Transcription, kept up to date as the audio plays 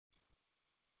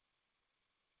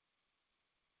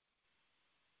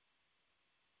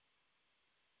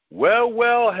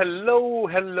Well, hello,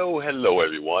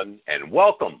 everyone, and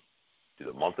welcome to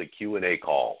the monthly Q&A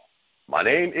call. My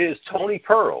name is Tony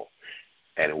Pearl,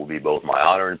 and it will be both my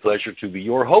honor and pleasure to be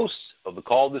your host of the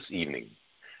call this evening.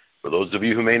 For those of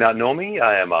you who may not know me,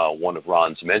 I am one of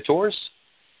Ron's mentors,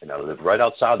 and I live right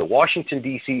outside the Washington,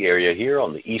 D.C. area here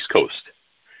on the East Coast.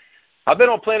 I've been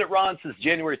on Planet Ron since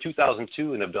January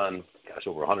 2002 and have done,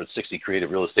 over 160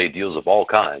 creative real estate deals of all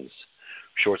kinds,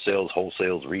 short sales,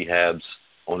 wholesales, rehabs,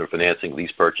 owner financing,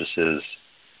 lease purchases,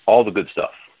 all the good stuff.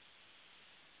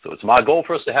 So it's my goal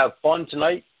for us to have fun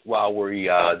tonight while we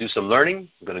do some learning.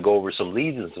 I'm going to go over some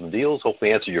leads and some deals,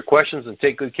 hopefully answer your questions and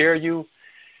take good care of you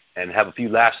and have a few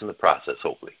laughs in the process,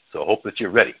 hopefully. So I hope that you're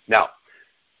ready. Now,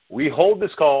 we hold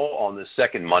this call on the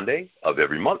second Monday of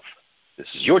every month. This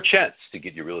is your chance to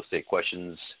get your real estate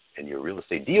questions and your real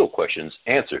estate deal questions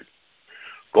answered.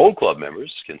 Gold Club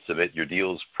members can submit your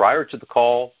deals prior to the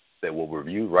call that we'll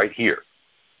review right here.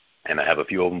 And I have a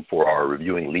few of them for our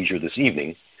reviewing leisure this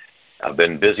evening. I've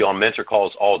been busy on mentor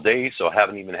calls all day, so I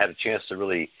haven't even had a chance to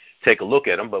really take a look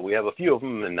at them, but we have a few of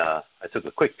them, and I took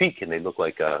a quick peek, and they look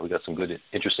like we got some good,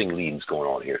 interesting leads going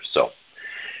on here. So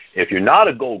if you're not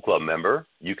a Gold Club member,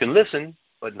 you can listen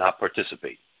but not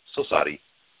participate. So sorry.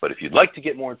 But if you'd like to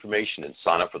get more information and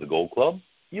sign up for the Gold Club,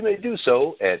 you may do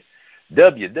so at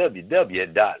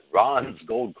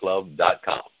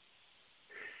www.ronsgoldclub.com.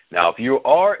 Now, if you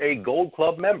are a Gold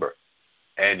Club member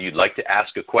and you'd like to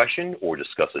ask a question or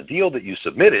discuss a deal that you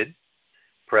submitted,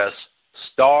 press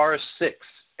 *6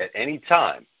 at any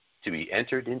time to be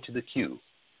entered into the queue.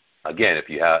 Again, if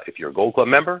you're a Gold Club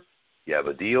member, you have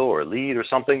a deal or a lead or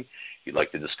something you'd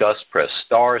like to discuss, press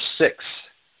 *6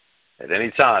 at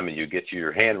any time and you get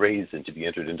your hand raised and to be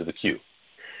entered into the queue.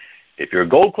 If you're a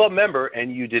Gold Club member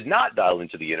and you did not dial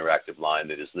into the interactive line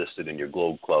that is listed in your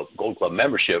Gold Club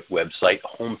membership website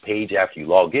homepage after you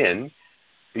log in,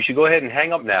 you should go ahead and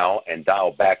hang up now and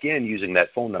dial back in using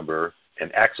that phone number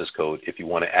and access code if you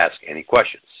want to ask any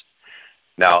questions.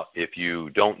 Now, if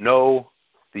you don't know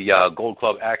the Gold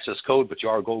Club access code, but you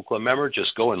are a Gold Club member,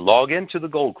 just go and log into the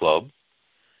Gold Club.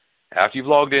 After you've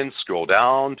logged in, scroll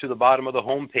down to the bottom of the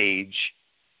homepage,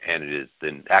 and it is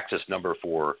the access number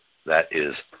for that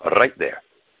is right there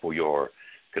for your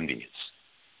convenience.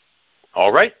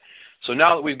 All right, so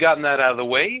now that we've gotten that out of the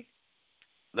way,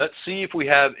 let's see if we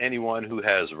have anyone who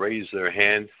has raised their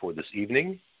hand for this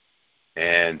evening.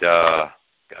 And got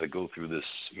to go through this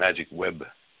magic web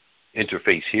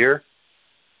interface here.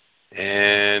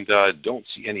 And don't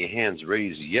see any hands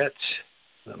raised yet.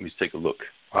 Let me take a look.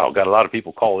 Wow, got a lot of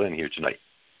people calling in here tonight.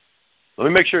 Let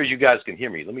me make sure you guys can hear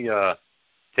me. Let me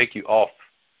take you off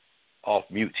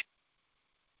mute.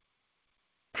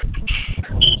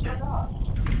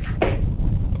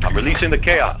 I'm releasing the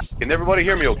chaos. Can everybody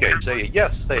hear me okay? Say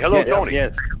yes. Say hello, yes, Tony.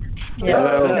 Yes.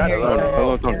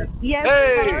 Hello, Tony. Yes.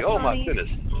 Hey, Hello, oh my Tony. goodness.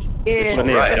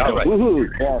 Yeah. All right. Woohoo.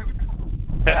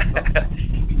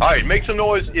 All right, make some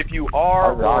noise if you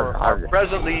are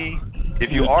presently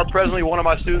one of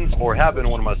my students or have been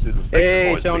one of my students.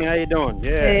 Hey, noise, Tony, please. how you doing?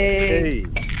 Yeah. Hey.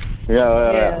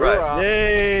 Yeah. Right.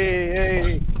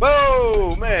 Hey.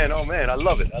 Whoa, man, oh man, I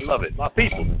love it. My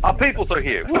peoples are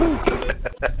here.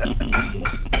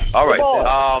 All right.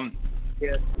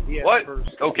 What?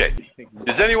 Okay.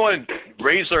 Does anyone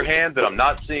raise their hand that I'm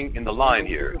not seeing in the line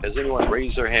here? Has anyone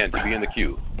raised their hand to be in the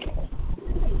queue?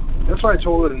 That's why I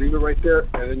told her to leave it right there,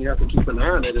 and then you have to keep an eye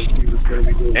on it and see what's going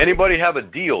to be doing. Anybody have a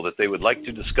deal that they would like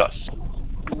to discuss?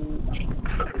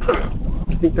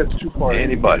 I think that's too far.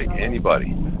 Anybody?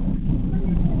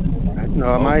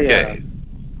 No, my okay.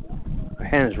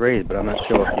 hand is raised, but I'm not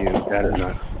sure if you got it or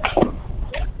not.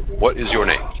 What is your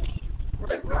name?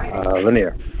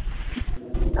 Lanier.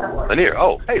 Lanier.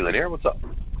 Oh, hey, Lanier, what's up?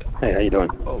 Hey, how you doing?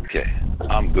 Okay,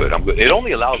 I'm good. It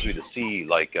only allows me to see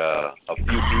like a few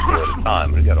people at a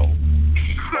time. I got all.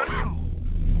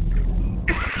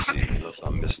 Let's see, unless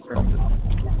I'm missing something.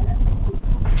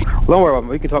 Don't worry about it.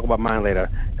 We can talk about mine later.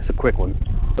 It's a quick one,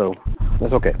 so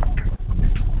that's okay.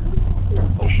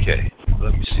 Okay,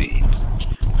 let me see.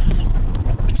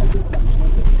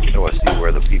 How do I see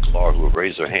where the people are who have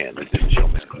raised their hand? They didn't show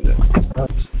me how to do that.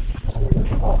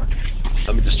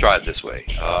 Let me just try it this way.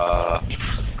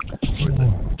 Where is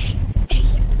it?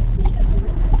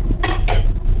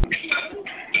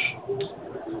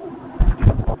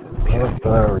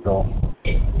 There we go.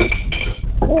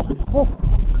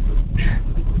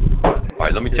 All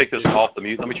right, let me take this off the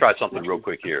mute. Let me try something real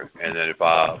quick here. And then if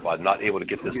I'm not able to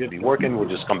get this to be working, we'll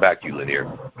just come back to you, Lanier.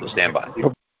 So stand by.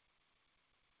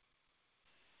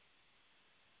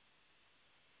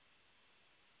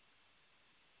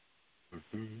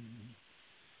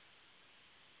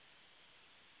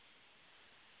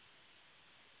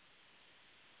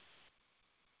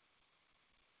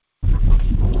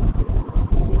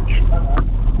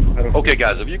 Okay,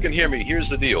 guys, if you can hear me, here's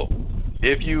the deal.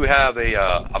 If you have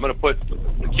I'm going to put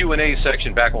the Q&A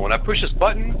section back on. When I push this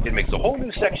button, it makes a whole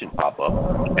new section pop up,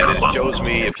 and then it shows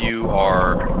me if you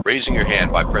are raising your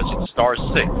hand by pressing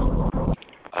 *6.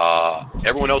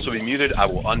 Everyone else will be muted. I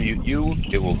will unmute you.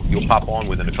 You'll pop on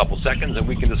within a couple seconds, and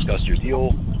we can discuss your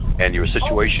deal and your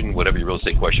situation, whatever your real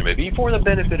estate question may be, for the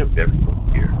benefit of everyone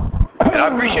here. And I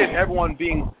appreciate everyone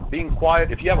being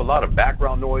quiet. If you have a lot of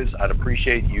background noise, I'd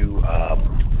appreciate you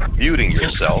muting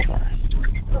yourself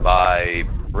by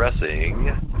pressing.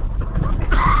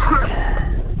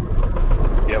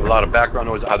 If you have a lot of background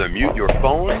noise, either mute your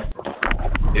phone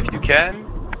if you can,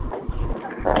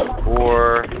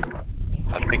 or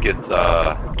I think it's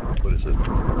what is it?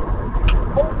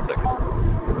 1 second.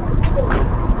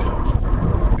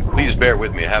 Please bear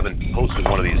with me. I haven't hosted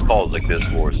one of these calls like this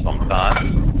for some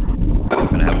time. I'm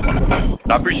gonna have fun.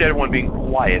 I appreciate everyone being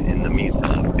quiet in the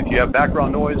meantime. If you have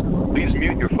background noise, please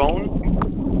mute your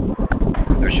phone.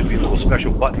 There should be a little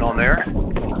special button on there.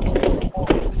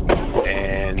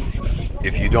 And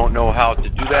if you don't know how to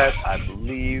do that, I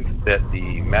believe that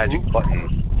the magic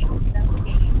button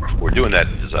for doing that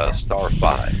is *5. All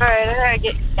right, I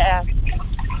get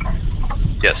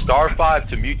Yeah, *5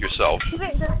 to mute yourself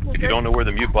if you don't know where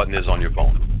the mute button is on your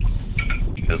phone.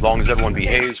 As long as everyone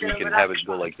behaves, we can have it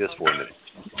go like this for a minute.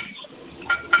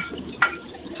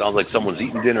 Sounds like someone's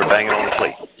eating dinner, banging on the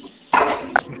plate.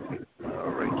 All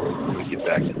right, let me get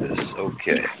back to this.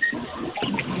 Okay.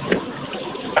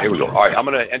 Here we go. All right, I'm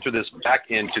going to enter this back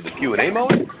into the Q&A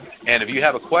mode. And if you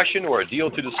have a question or a deal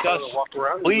to discuss,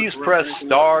 please press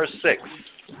 *6.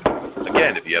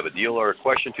 Again, if you have a deal or a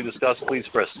question to discuss, please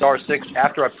press *6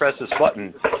 after I press this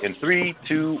button in 3,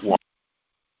 2, 1.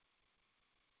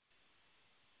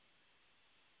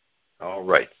 All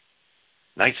right.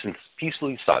 Nice and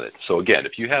peacefully silent. So again,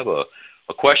 if you have a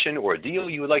question or a deal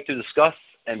you would like to discuss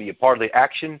and be a part of the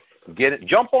action, get it.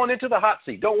 Jump on into the hot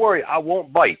seat. Don't worry, I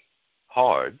won't bite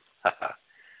hard.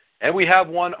 And we have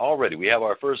one already. We have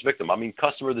our first victim,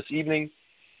 customer this evening.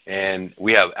 And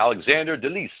we have Alexander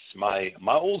DeLise, my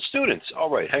old students.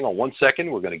 All right, hang on 1 second.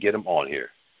 We're going to get him on here.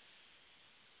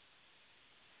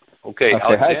 Okay,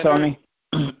 Alexander. Hi, Tony.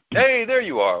 Hey, there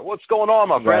you are. What's going on,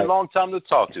 my friend? Right. Long time to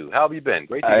talk to. How have you been?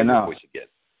 Great to hear your voice again.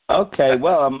 Okay,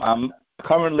 well, I'm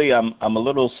currently I'm a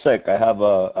little sick. I have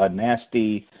a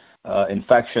nasty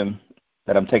infection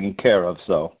that I'm taking care of,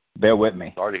 so bear with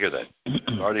me. Sorry to hear that.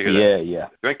 Sorry to hear that. Yeah.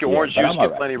 Drink your orange juice,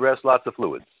 get plenty of rest, lots of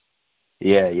fluids.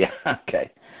 Yeah.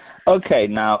 Okay,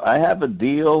 now I have a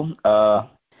deal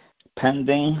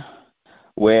pending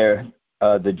where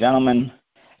the gentleman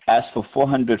asked for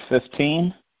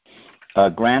 $415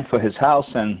 grand for his house,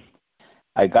 and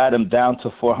I got him down to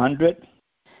 $400,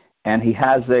 and he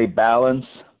has a balance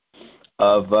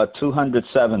of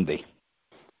 $270,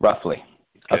 roughly.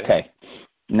 Okay.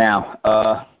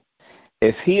 Now,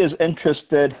 if he is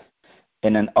interested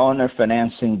in an owner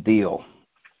financing deal,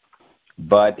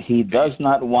 but he does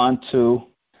not want to,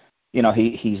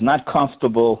 he's not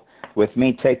comfortable with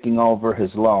me taking over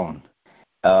his loan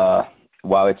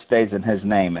while it stays in his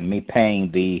name and me paying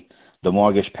the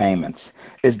mortgage payments.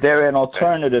 Is there an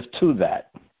alternative to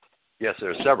that? Yes,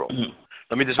 there are several.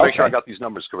 Let me just make sure I got these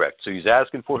numbers correct. So he's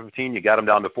asking $415, you got him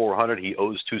down to $400, he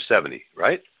owes $270,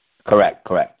 right? Correct.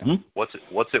 Mm-hmm. What's it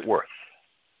worth?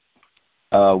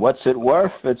 What's it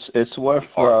worth? It's worth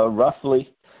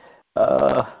roughly.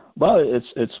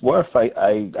 It's worth.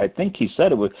 I think he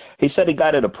said it was. He said he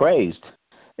got it appraised.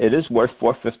 It is worth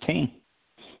 $415.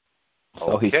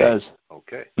 So he says.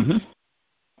 Okay. Mm-hmm.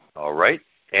 All right.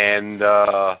 And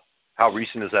how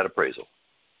recent is that appraisal?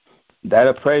 That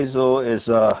appraisal is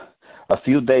a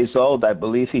few days old. I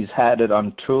believe he's had it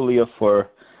on Trulia for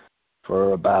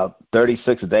about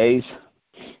 36 days.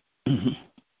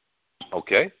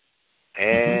 Okay.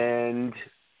 And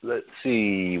let's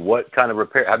see, what kind of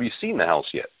repair? Have you seen the house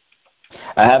yet?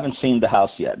 I haven't seen the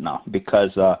house yet, no,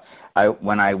 because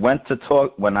when I went to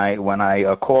talk, when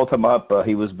I called him up,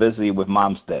 he was busy with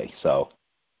Mom's Day, so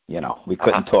we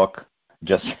couldn't talk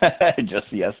just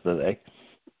yesterday.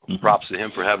 Props to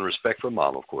him for having respect for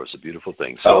Mom, of course, a beautiful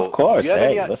thing. So, of course,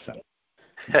 hey, listen.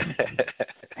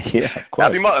 Yeah, of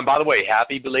course. And by the way,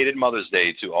 happy belated Mother's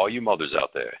Day to all you mothers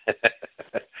out there.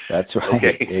 That's right.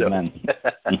 Okay, amen.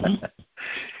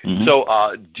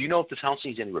 So, do you know if this house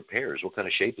needs any repairs? What kind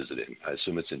of shape is it in? I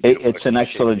assume it's in. It's in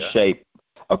excellent shape,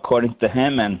 according to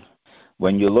him. And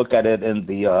when you look at it in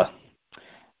the,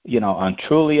 on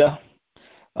Trulia,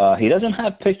 he doesn't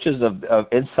have pictures of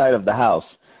inside of the house,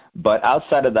 but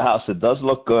outside of the house, it does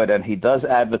look good, and he does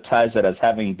advertise it as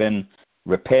having been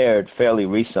repaired fairly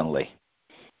recently.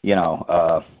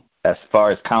 As far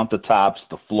as countertops,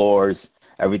 the floors,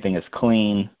 everything is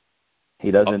clean.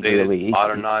 He doesn't really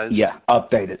modernized. Yeah,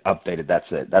 updated.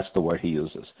 That's it. That's the word he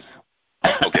uses.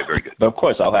 Okay, very good. But of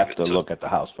course, I'll have to look at the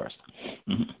house first.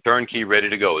 Mm-hmm. Turnkey, ready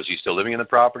to go. Is he still living in the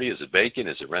property? Is it vacant?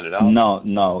 Is it rented out?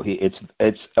 No.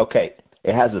 It's okay.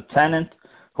 It has a tenant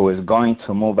who is going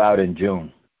to move out in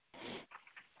June.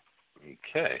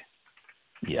 Okay.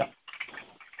 Yeah.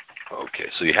 Okay,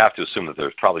 so you have to assume that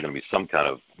there's probably going to be some kind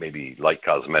of maybe light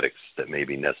cosmetics that may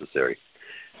be necessary.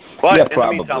 But yeah, in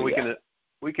probably, the meantime,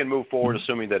 we can move forward,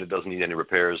 assuming that it doesn't need any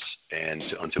repairs, and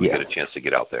until we get a chance to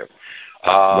get out there.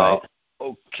 Right.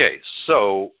 Okay,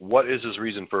 so what is his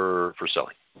reason for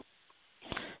selling?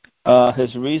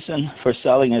 His reason for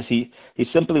selling is he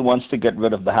simply wants to get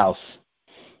rid of the house.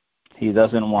 He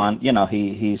doesn't want,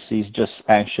 he's just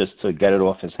anxious to get it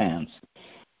off his hands.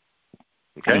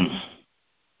 Okay.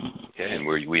 Okay, and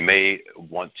we may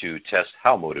want to test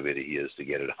how motivated he is to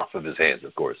get it off of his hands,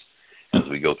 of course, as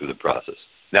we go through the process.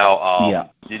 Now,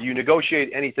 did you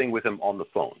negotiate anything with him on the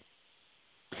phone?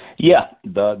 Yeah,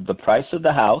 the price of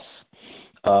the house,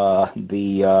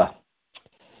 the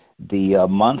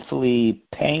monthly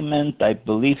payment, I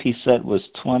believe he said was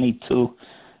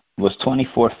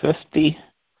 $24.50.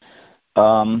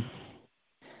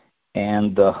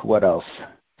 And what else?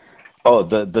 Oh,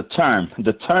 the term.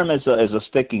 The term is a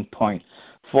sticking point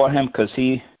for him because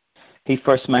he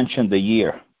first mentioned the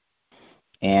year,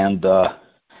 and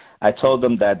I told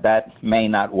him that may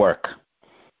not work.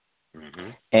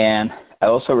 Mm-hmm. And I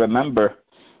also remember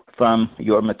from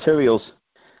your materials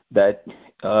that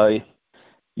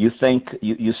you think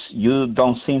you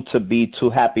don't seem to be too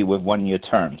happy with 1-year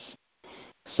terms.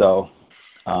 So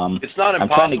it's not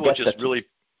impossible. It's just really.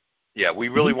 Yeah, we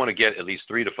really want to get at least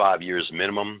 3 to 5 years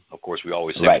minimum. Of course, we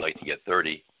always say we'd like to get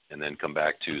 30 and then come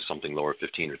back to something lower,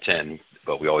 15 or 10.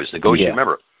 But we always negotiate.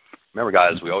 Yeah. Remember,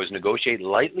 guys, we always negotiate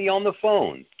lightly on the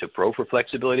phone to pro for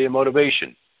flexibility and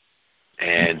motivation.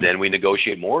 And then we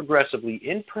negotiate more aggressively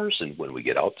in person when we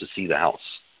get out to see the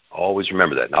house. Always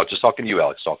remember that. Not just talking to you,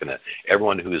 Alex, talking to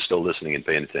everyone who is still listening and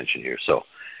paying attention here. So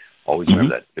always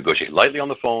remember that. Negotiate lightly on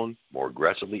the phone, more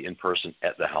aggressively in person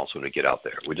at the house when we get out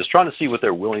there. We're just trying to see what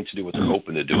they're willing to do, what they're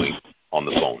open to doing on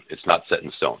the phone. It's not set in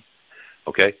stone.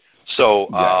 Okay? So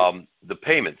the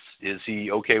payments, is he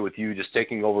okay with you just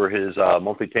taking over his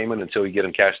monthly payment until you get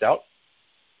him cashed out?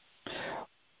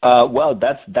 Well,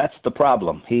 that's the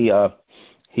problem.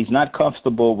 He's not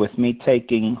comfortable with me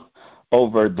taking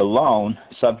over the loan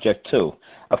subject to.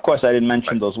 Of course, I didn't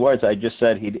mention those words. I just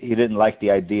said he didn't like the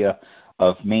idea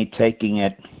of me taking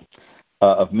it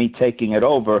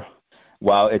over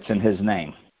while it's in his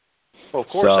name. Well, of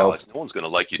course, Alex, no one's going to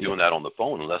like you doing that on the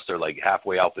phone unless they're like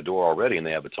halfway out the door already and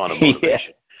they have a ton of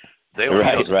motivation. He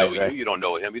doesn't know you. You don't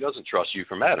know him. He doesn't trust you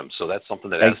from Adam. So that's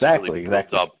something that has to really be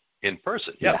built up in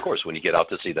person. Yeah, of course, when you get out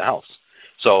to see the house.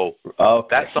 So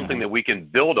that's something that we can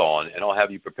build on, and I'll have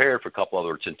you prepared for a couple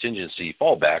other contingency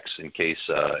fallbacks in case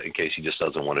he just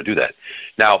doesn't want to do that.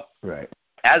 Now,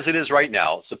 as it is right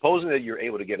now, supposing that you're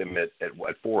able to get him at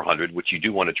 400, which you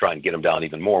do want to try and get him down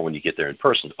even more when you get there in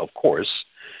person, of course.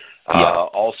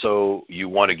 Also, you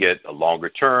want to get a longer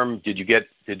term. What did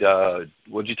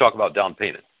you talk about down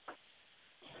payment?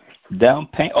 Down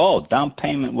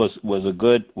payment was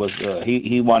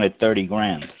he wanted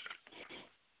 $30,000,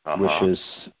 which is,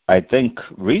 I think,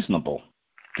 reasonable,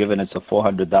 given it's a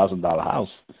 $400,000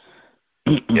 house.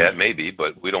 Yeah, it may be,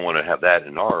 but we don't want to have that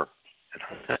in our.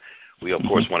 We of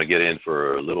course want to get in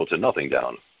for little to nothing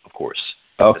down. Of course,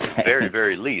 at the very,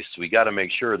 very least, we got to make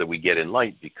sure that we get in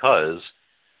light because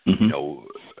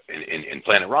in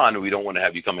Planet Ron, we don't want to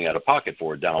have you coming out of pocket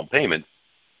for a down payment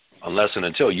unless and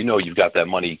until you've got that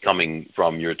money coming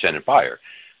from your tenant buyer.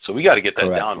 So we got to get that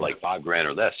down like $5,000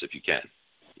 or less if you can,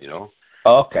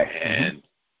 Okay. And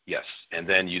yes, and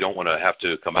then you don't want to have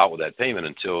to come out with that payment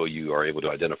until you are able to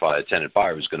identify a tenant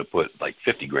buyer who's going to put like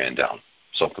 $50,000 down,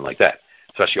 something like that,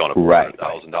 especially on a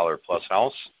 $400,000 plus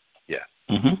house. Yeah.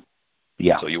 Mm-hmm.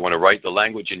 Yeah. So you want to write the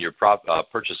language in your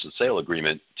purchase and sale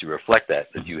agreement to reflect that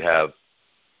you have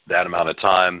that amount of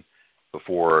time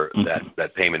before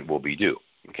that payment will be due.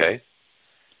 Okay.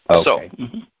 So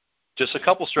just a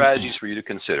couple strategies for you to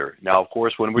consider. Now, of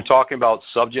course, when we're talking about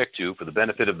subject to, for the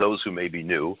benefit of those who may be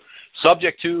new,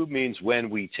 subject to means when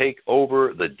we take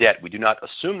over the debt. We do not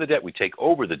assume the debt. We take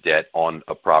over the debt on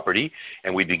a property,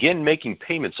 and we begin making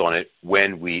payments on it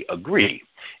when we agree.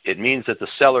 It means that the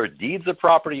seller deeds the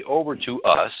property over to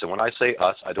us, and when I say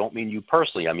us, I don't mean you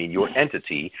personally. I mean your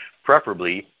entity,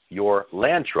 preferably your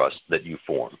land trust that you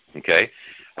form, okay?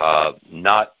 A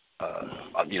lot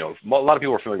of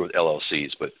people are familiar with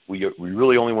LLCs, but we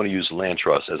really only want to use land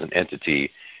trust as an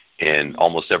entity in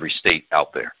almost every state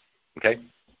out there, okay?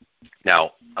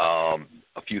 Now,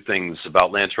 a few things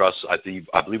about land trusts I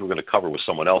believe we're going to cover with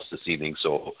someone else this evening,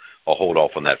 so I'll hold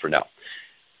off on that for now.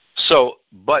 So,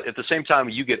 but at the same time,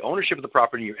 you get ownership of the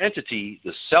property in your entity,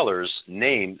 the seller's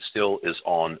name still is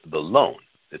on the loan.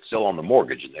 It's still on the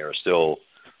mortgage, and they're still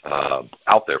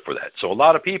out there for that. So a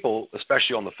lot of people,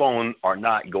 especially on the phone, are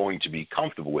not going to be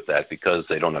comfortable with that because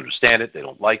they don't understand it, they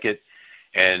don't like it,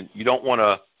 and you don't want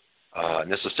to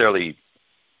necessarily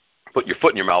put your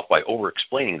foot in your mouth by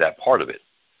over-explaining that part of it.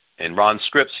 In Ron's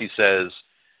scripts, he says,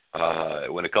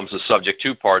 when it comes to subject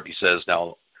to part, he says,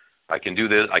 now, I can do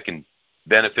this, I can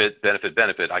benefit.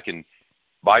 I can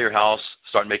buy your house,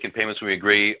 start making payments when we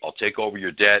agree. I'll take over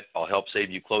your debt. I'll help save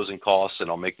you closing costs, and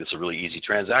I'll make this a really easy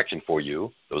transaction for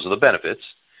you. Those are the benefits.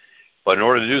 But in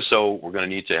order to do so, we're going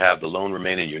to need to have the loan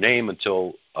remain in your name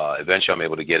until eventually I'm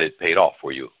able to get it paid off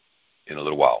for you in a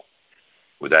little while.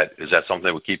 Is that something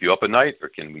that would keep you up at night, or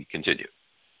can we continue?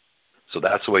 So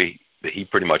that's the way that he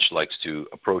pretty much likes to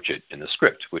approach it in the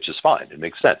script, which is fine. It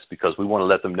makes sense because we want to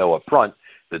let them know up front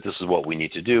that this is what we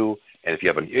need to do, and if you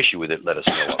have an issue with it, let us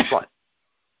know up front.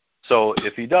 So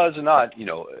if he does or not,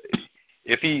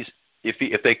 if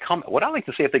they come, what I like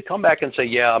to say, if they come back and say,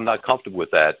 yeah, I'm not comfortable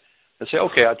with that, and say,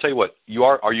 okay, I'll tell you what,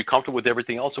 are you comfortable with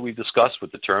everything else that we've discussed,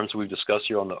 with the terms that we've discussed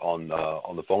here on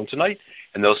the phone tonight?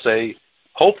 And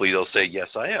hopefully they'll say, yes,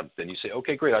 I am. Then you say,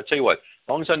 okay, great. I'll tell you what, as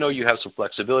long as I know you have some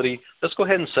flexibility, let's go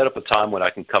ahead and set up a time when I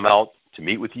can come out to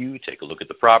meet with you, take a look at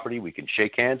the property, we can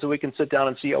shake hands, and we can sit down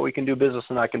and see how we can do business,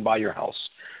 and I can buy your house.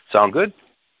 Sound good?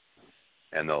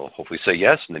 And they'll hopefully say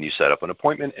yes, and then you set up an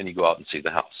appointment, and you go out and see the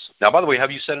house. Now, by the way,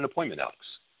 have you set an appointment, Alex?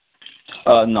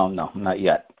 No, not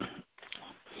yet.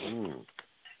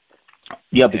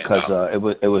 Yeah, because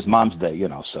it was Mom's Day,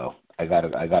 so I gotta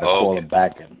call him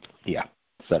back and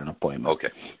set an appointment. Okay,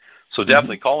 so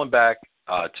definitely call him back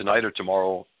tonight or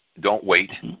tomorrow. Don't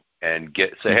wait, and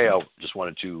say, hey, I just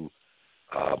wanted to.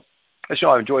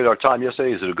 I enjoyed our time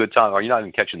yesterday. Is it a good time? Are you not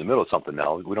even catching the middle of something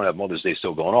now? We don't have Mother's Day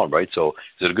still going on, right? So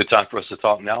is it a good time for us to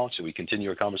talk now? Should we continue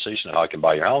our conversation on how I can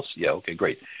buy your house? Yeah, okay,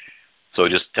 great. So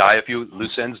just tie a few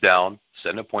loose ends down,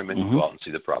 set an appointment, and go out and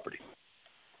see the property.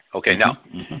 Okay, now,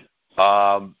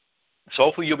 so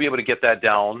hopefully you'll be able to get that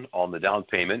down on the down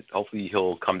payment. Hopefully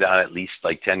he'll come down at least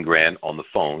like $10,000 on the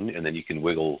phone, and then you can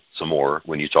wiggle some more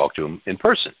when you talk to him in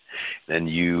person. Then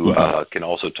you can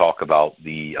also talk about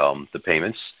the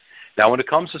payments. Now, when it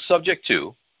comes to subject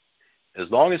to,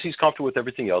 as long as he's comfortable with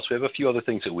everything else, we have a few other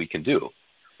things that we can do.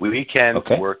 We can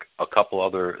work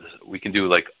we can do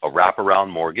like a wraparound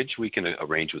mortgage we can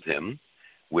arrange with him,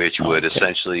 which would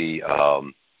essentially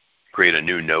create a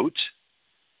new note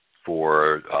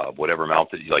for whatever amount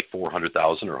that like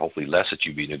 $400,000 or hopefully less that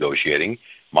you'd be negotiating,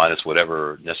 minus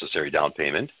whatever necessary down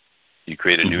payment. You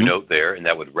create a new note there, and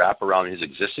that would wrap around his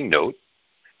existing note,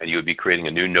 and you would be creating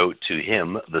a new note to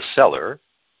him, the seller,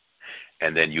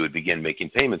 and then you would begin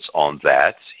making payments on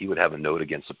that. He would have a note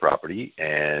against the property,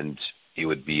 and he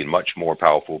would be in much more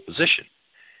powerful position,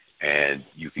 and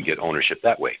you could get ownership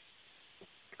that way.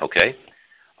 Okay?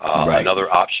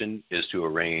 Another option is to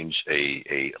arrange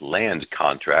a land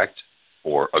contract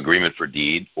or agreement for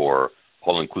deed or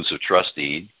all-inclusive trust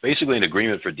deed, basically an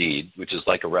agreement for deed, which is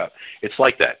like it's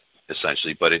like that,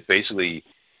 essentially, but it basically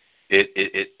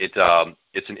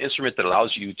it's an instrument that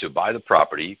allows you to buy the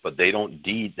property, but they don't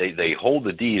deed. They hold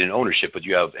the deed in ownership, but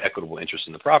you have equitable interest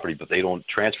in the property, but they don't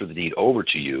transfer the deed over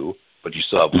to you, but you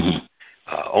still have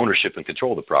ownership and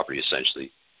control of the property,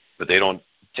 essentially. But they don't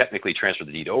technically transfer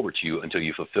the deed over to you until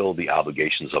you fulfill the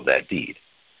obligations of that deed.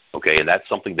 Okay, and that's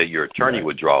something that your attorney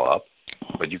would draw up,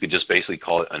 but you could just basically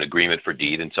call it an agreement for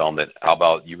deed and tell them that, how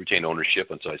about you retain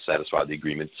ownership until I satisfy the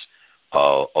agreements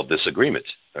of this agreement,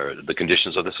 or the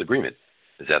conditions of this agreement.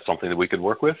 Is that something that we could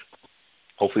work with?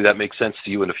 Hopefully that makes sense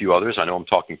to you and a few others. I know I'm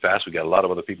talking fast. We got a lot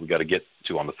of other people we got to get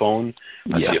to on the phone.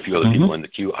 I see a few other people in the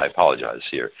queue. I apologize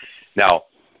here. Now,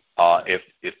 if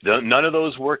none of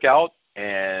those work out,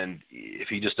 and if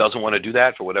he just doesn't want to do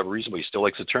that for whatever reason, but he still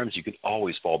likes the terms, you can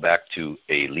always fall back to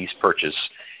a lease purchase,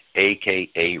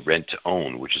 a.k.a. rent to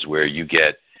own, which is where you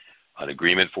get an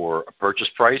agreement for a purchase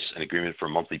price, an agreement for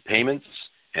monthly payments,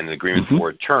 and an agreement for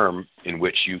a term in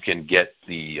which you can get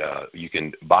you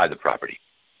can buy the property.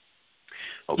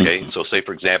 Okay, so say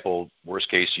for example, worst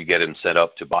case, you get him set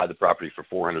up to buy the property for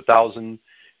 $400,000,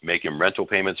 make him rental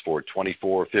payments for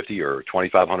 $2,450 or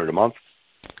 $2,500 a month,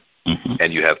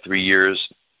 and you have 3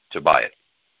 years to buy it.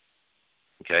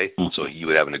 Okay, so you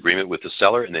would have an agreement with the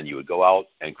seller, and then you would go out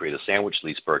and create a sandwich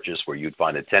lease purchase where you'd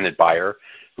find a tenant buyer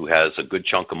who has a good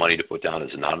chunk of money to put down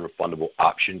as a non-refundable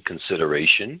option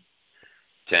consideration,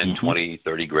 10, 20,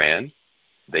 30 grand,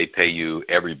 They pay you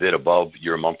every bit above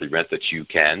your monthly rent that you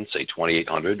can, say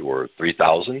 $2,800 or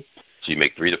 $3,000. So you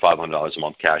make $300 to $500 a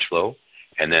month cash flow,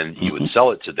 and then you would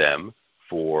sell it to them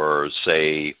for,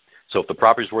 say, so if the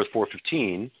property's worth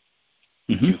 $415,000,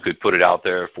 you could put it out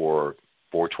there for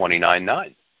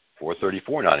 $429,900,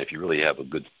 $434,900 if you really have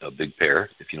a big pair,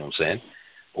 if you know what I'm saying,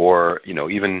 or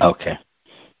even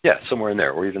somewhere in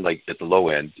there, or even like at the low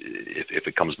end, if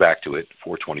it comes back to it,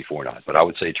 $424,900. But I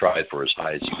would say try it for as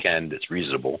high as you can. That's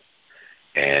reasonable,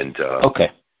 and go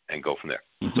from there.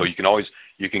 So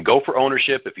you can go for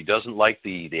ownership if he doesn't like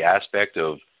the aspect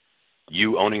of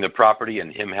you owning the property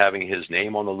and him having his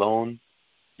name on the loan.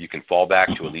 You can fall back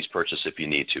to a lease purchase if you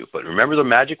need to. But remember the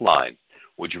magic line.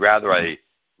 Would you rather I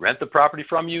rent the property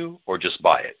from you or just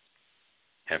buy it?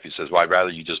 And if he says, well, I'd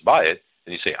rather you just buy it,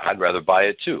 then you say, I'd rather buy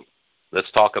it too. Let's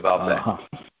talk about that.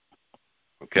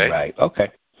 Okay? Right.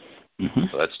 Okay.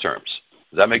 So that's terms.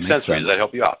 Does that make sense for you? Does that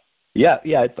help you out? Yeah,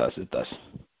 it does. It does.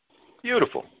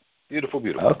 Beautiful.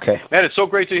 Okay. Man, it's so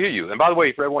great to hear you. And by the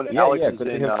way, for everyone, Alex is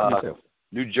in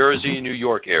New Jersey, New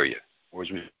York area. Or is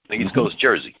we East Coast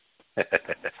Jersey.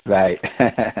 Right.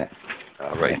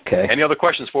 All right. Okay. Any other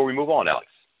questions before we move on, Alex?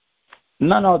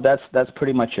 No, that's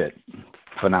pretty much it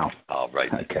for now. All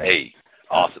right. Okay. Hey,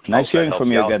 awesome. Nice hearing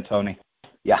from you again, Tony.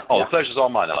 Yeah. The pleasure's all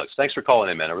mine, Alex. Thanks for calling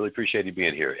in, man. I really appreciate you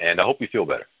being here, and I hope you feel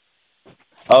better.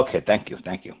 Okay. Thank you.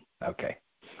 Okay.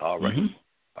 All right.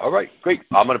 All right. Great.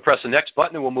 I'm going to press the next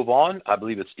button, and we'll move on. I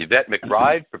believe it's Yvette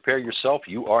McBride. Prepare yourself.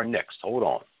 You are next. Hold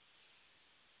on.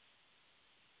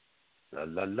 La,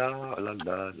 la, la, la,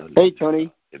 la, la, Hey, Tony.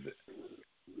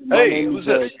 Hey, who's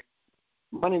this?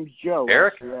 My name's Joe.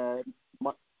 Eric? No,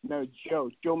 Joe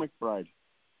McBride.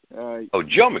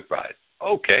 Joe McBride.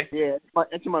 Okay. Yeah,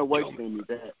 that's my wife's name,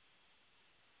 Yvette.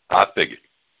 I figured.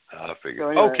 So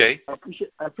anyway, okay. I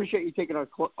appreciate you taking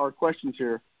our questions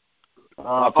here.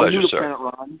 My pleasure, I'm new to sir. Planet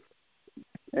Ron.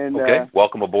 And, okay.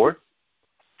 Welcome aboard.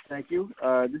 Thank you.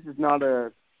 This is not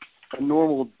a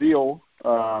normal deal.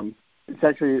 It's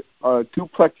actually a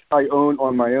duplex I own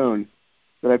on my own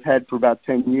that I've had for about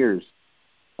 10 years.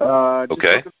 Just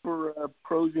looking for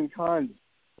pros and cons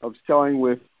of selling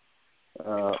with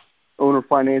owner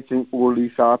financing or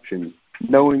lease option,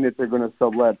 knowing that they're going to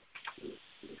sublet.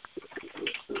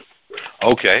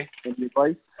 Okay. Any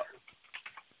advice?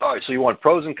 All right, so you want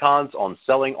pros and cons on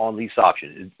selling on lease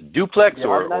option. Duplex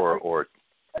or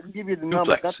I can give you the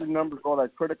numbers. Not the numbers all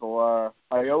that critical.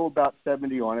 I owe about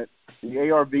 70 on it.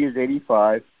 The ARV is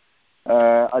 85.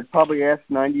 I'd probably ask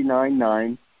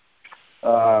 99.9.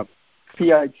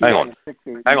 PIT Hang on. is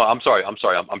 680. Hang on. I'm sorry. I'm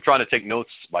trying to take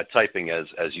notes by typing as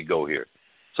you go here.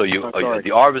 So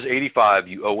the ARV is 85.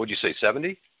 You owe, what'd you say,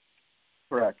 70?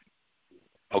 Correct.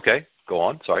 Okay. Go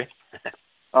on. Sorry.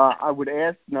 I would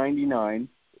ask 99.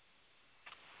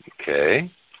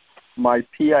 Okay. My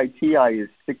PITI is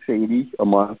 680 a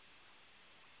month.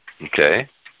 Okay.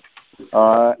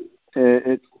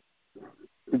 It's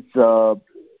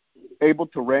able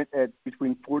to rent at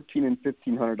between $1,400 and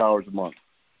 $1,500 a month.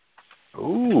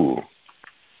 Ooh.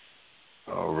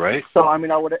 All right. So I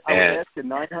would ask a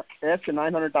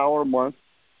 $900 a month,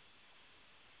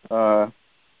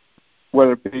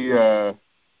 whether it be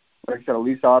like I said, a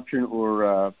lease option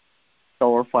or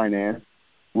seller finance.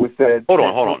 With that. Hold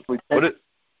on. Hold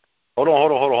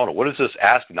on. What is this?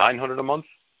 Ask $900 a month? Is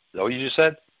that what you just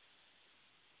said?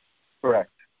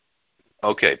 Correct.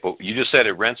 Okay, but you just said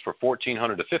it rents for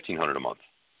 $1,400 to $1,500 a month.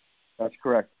 That's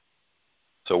correct.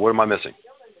 So what am I missing?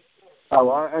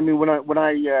 Oh, when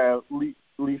I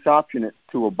lease option it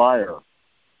to a buyer,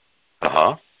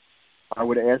 I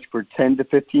would ask for $10,000 to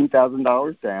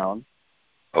 $15,000 down.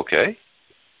 Okay.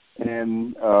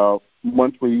 And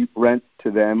monthly rent to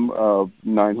them of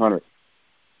 $900.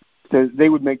 So they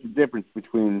would make the difference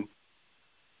between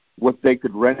what they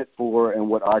could rent it for and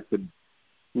what I could,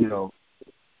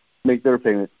 make their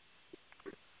payment.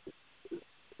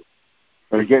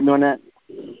 Are you getting me on that?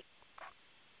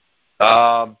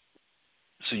 I'm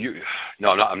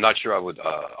not sure I would.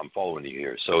 I'm following you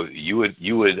here. So you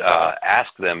would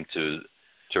ask them to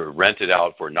rent it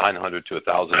out for $900 to $1,000 a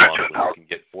month, when you can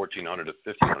get $1,400 to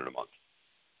 $1,500 a month.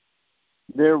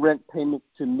 Their rent payment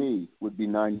to me would be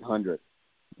 $900.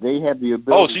 They have the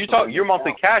ability. Oh, so your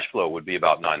monthly cash flow would be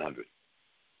about $900.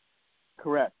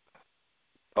 Correct.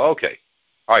 Okay.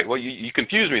 All right. Well, you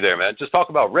confused me there, man. Just talk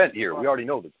about rent here. We already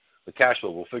know the cash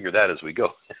flow. We'll figure that as we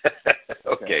go.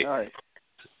 Okay. All right.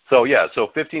 So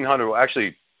 $1,500. Well,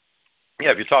 actually,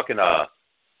 if you're talking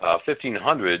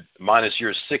 1,500 minus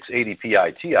your 680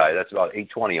 PITI, that's about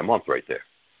 $820 a month right there.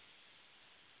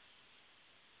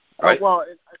 Right. Well,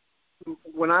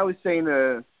 when I was saying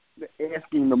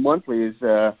asking the monthly is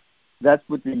that's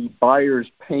what the buyer's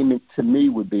payment to me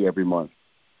would be every month.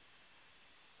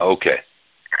 Okay.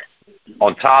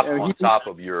 On top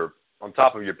of your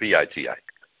PITI.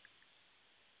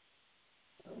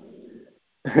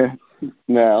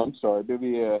 No, I'm sorry.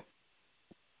 Maybe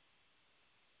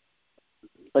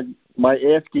like my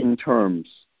asking terms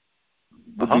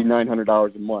would be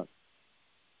 $900 a month.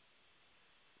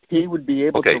 He would be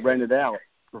able to rent it out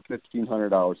for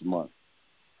 $1,500 a month.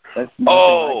 That's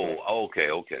okay.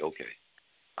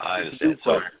 I understand.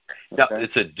 So now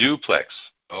it's a duplex.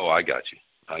 Oh, I got you.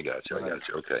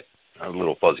 Okay, I'm a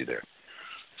little fuzzy there.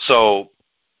 So,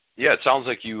 yeah, it sounds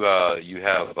like you have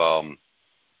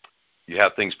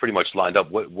things pretty much lined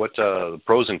up. What the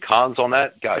pros and cons on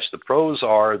that? Gosh, the pros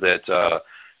are that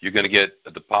you're going to get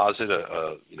a deposit,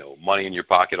 money in your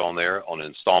pocket on there on an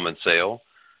installment sale.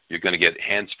 You're going to get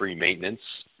hands-free maintenance.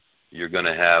 You're going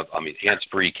to have,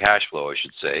 hands-free cash flow, I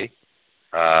should say.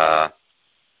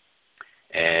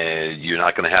 And you're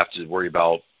not going to have to worry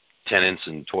about tenants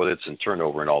and toilets and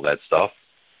turnover and all that stuff.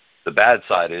 The bad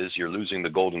side is you're losing the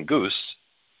golden goose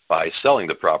by selling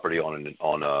the property on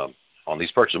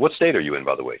these purchases. What state are you in,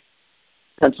 by the way?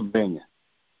 Pennsylvania.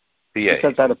 PA.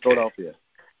 Just out of Philadelphia.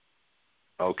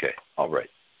 Okay. All right.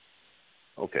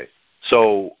 Okay.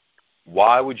 So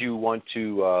why would you want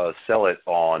to sell it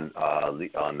on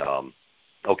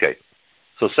okay.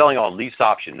 So selling on lease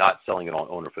option, not selling it on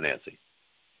owner financing.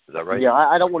 Is that right? Yeah,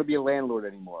 I don't want to be a landlord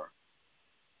anymore.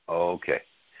 Okay.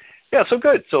 Yeah, so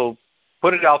good. So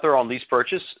put it out there on lease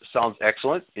purchase. Sounds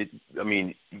excellent.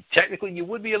 Technically you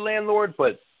would be a landlord,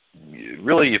 but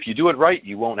really if you do it right,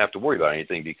 you won't have to worry about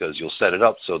anything because you'll set it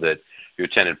up so that your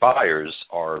tenant buyers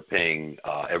are paying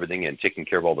everything and taking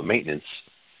care of all the maintenance,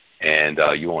 and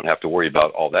you won't have to worry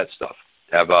about all that stuff.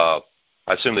 I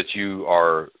assume that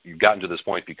you've gotten to this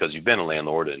point because you've been a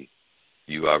landlord and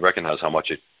you recognize how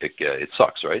much it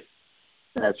sucks, right?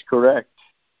 That's correct.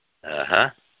 Uh-huh.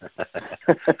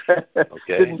 Okay.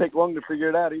 Didn't take long to figure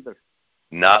it out either.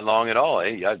 Not long at all.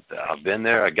 Hey, I've been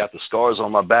there. I got the scars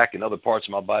on my back and other parts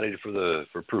of my body for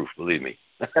proof. Believe me.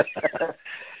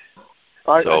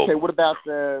 All right. Okay. What about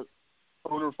the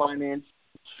owner finance?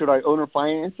 Should I owner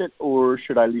finance it or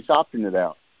should I lease option it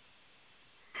out?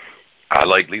 I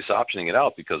like lease optioning it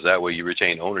out because that way you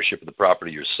retain ownership of the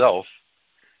property yourself.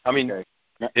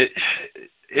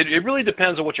 It really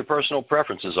depends on what your personal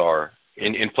preferences are.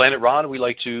 In Planet Ron, we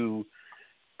like to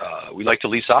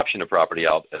lease option a property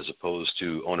out as opposed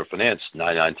to owner finance.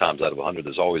 99 times out of 100,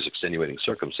 there's always extenuating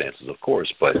circumstances, of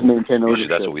course, but usually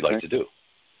that's what we like to do.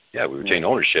 Yeah, we retain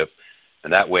ownership,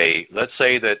 and that way, let's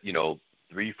say that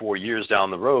 3-4 years down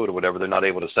the road or whatever, they're not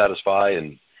able to satisfy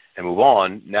and move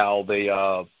on. Now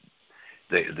they're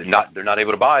not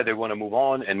able to buy. They want to move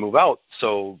on and move out.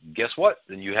 So guess what?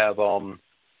 Then you have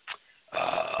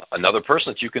another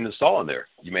person that you can install in there.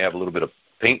 You may have a little bit of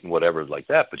paint and whatever like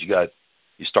that, but you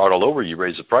start all over. You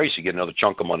raise the price. You get another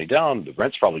chunk of money down. The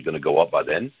rent's probably going to go up by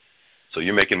then, so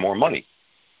you're making more money.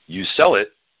 You sell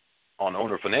it on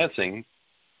owner financing,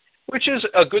 which is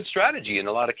a good strategy in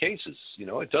a lot of cases.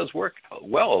 It does work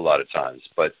well a lot of times,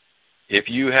 but if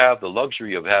you have the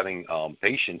luxury of having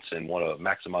patience and want to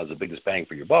maximize the biggest bang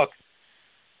for your buck,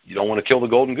 you don't want to kill the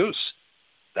golden goose.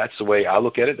 That's the way I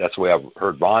look at it. That's the way I've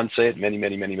heard Ron say it many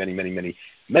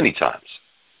times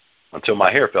until my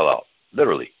hair fell out,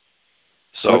 literally.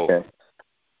 So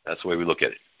That's the way we look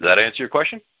at it. Does that answer your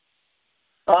question?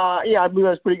 Yeah, I believe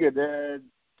that's pretty good.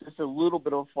 Just a little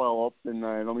bit of a follow-up, and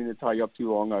I don't mean to tie you up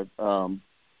too long.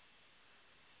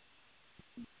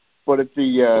 But if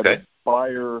the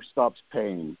buyer stops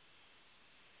paying.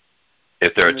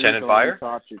 If they're a tenant buyer?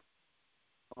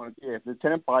 If the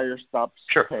tenant buyer stops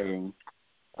paying,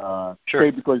 Sure.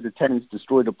 say because the tenants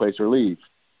destroy the place or leave.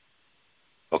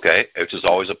 Okay, which is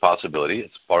always a possibility.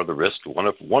 It's part of the risk. One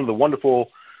of the wonderful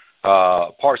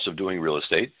parts of doing real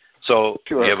estate. So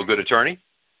you have a good attorney?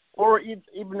 Or even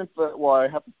if, I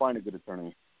have to find a good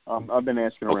attorney. I've been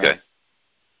asking around.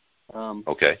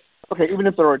 Okay. Okay, even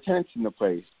if there are tenants in the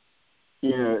place,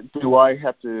 do I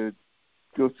have to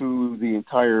go through the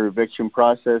entire eviction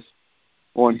process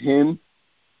on him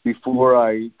before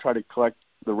I try to collect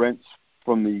the rents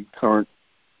from the current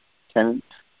tenant?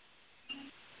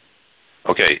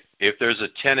 Okay, if there's a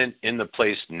tenant in the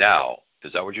place now,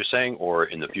 is that what you're saying, or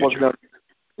in the future? Well,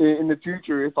 no, in the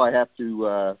future, if I have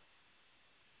to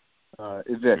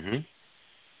evict.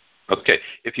 Mm-hmm. Okay,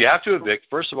 if you have to evict,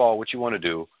 first of all, what you want to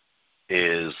do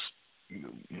is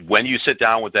when you sit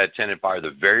down with that tenant buyer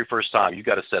the very first time, you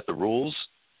got to set the rules.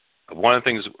 One of the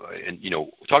things, and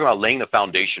talking about laying the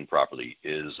foundation properly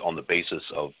is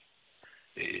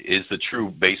the true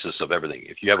basis of everything.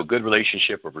 If you have a good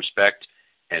relationship of respect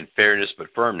and fairness but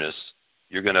firmness,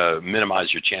 you're going to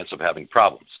minimize your chance of having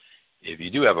problems. If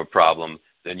you do have a problem,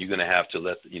 then you're going to have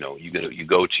to you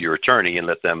go to your attorney and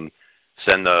let them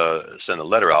send a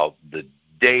letter out the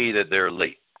day that they're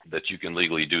late, that you can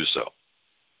legally do so.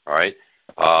 All right?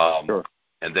 Sure.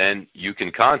 And then you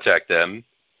can contact them,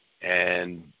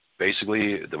 and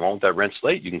basically the moment that rent's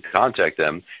late, you can contact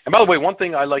them. And by the way, one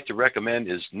thing I like to recommend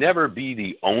is never be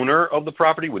the owner of the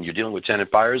property when you're dealing with tenant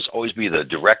buyers. Always be the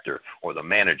director or the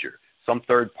manager, some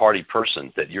third-party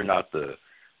person that you're not the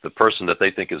person that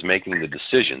they think is making the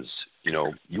decisions.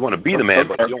 You want to be the man,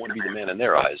 but you don't want to be the man in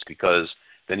their eyes, because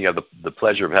then you have the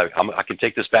pleasure of having, I can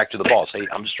take this back to the boss. Hey,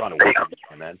 I'm just trying to work with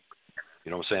you, man. You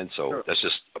know what I'm saying? So Sure. That's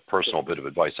just a personal bit of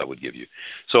advice I would give you.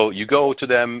 So you go to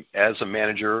them as a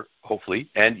manager, hopefully,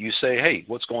 and you say, hey,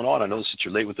 what's going on? I noticed that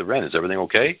you're late with the rent. Is everything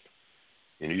okay?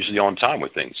 And you're usually on time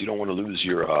with things. You don't want to lose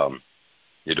your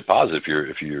deposit if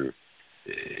you're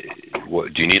do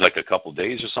you need like a couple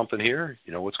days or something here?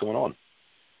 What's going on?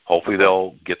 Hopefully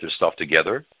they'll get their stuff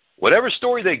together. Whatever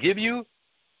story they give you,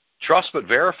 trust but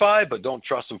verify, but don't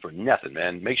trust them for nothing,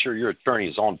 man. Make sure your attorney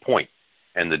is on point.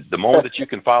 And the moment that you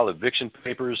can file eviction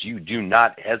papers, you do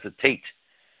not hesitate.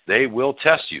 They will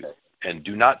test you, and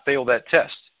do not fail that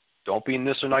test. Don't be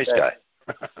Mr. Nice Guy.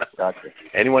 Gotcha.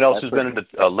 Anyone else who's been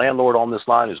a landlord on this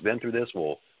line who's been through this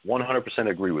will 100%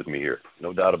 agree with me here.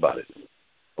 No doubt about it.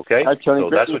 Okay? All right, Tony, so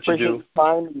that's what you do. Your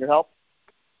time and your help.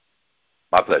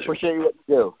 My pleasure. Appreciate what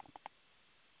you do.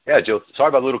 Yeah, Joe, sorry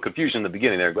about a little confusion in the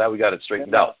beginning there. Glad we got it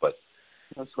straightened out. But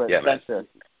No sweat. yeah, man.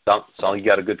 Sounds like you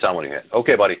got a good time on your hands.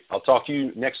 Okay, buddy. I'll talk to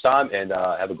you next time, and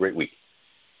have a great week.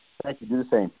 Thank you. Do the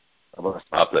same. Bye-bye.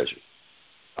 My pleasure.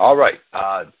 All right.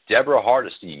 Deborah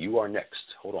Hardesty, you are next.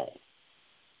 Hold on.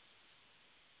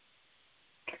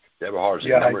 Deborah Hardesty.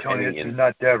 Yeah, hi, Tony. This is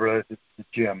not Deborah. It's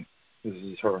Jim. This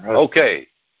is her husband. Okay.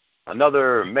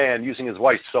 Another man using his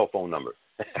wife's cell phone number.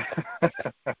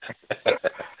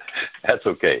 That's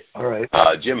okay. All right.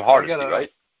 Jim Hardesty,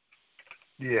 right?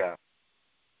 Yeah.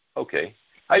 Okay.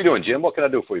 How you doing, Jim? What can I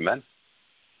do for you, man?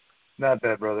 Not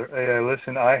bad, brother. Hey,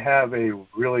 listen, I have a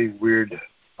really weird,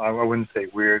 I wouldn't say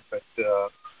weird, but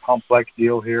complex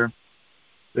deal here.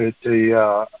 It's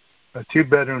a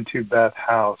 2-bedroom, 2-bath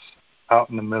house out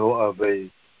in the middle of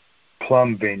a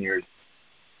plum vineyard.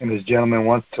 And this gentleman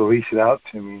wants to lease it out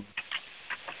to me.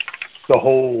 The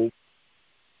whole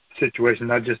situation,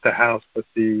 not just the house, but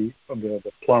the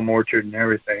plum orchard and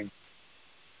everything.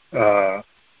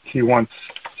 He wants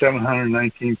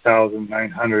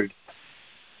 $719,900,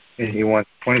 and he wants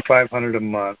 $2,500 a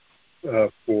month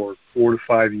for 4 to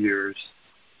 5 years.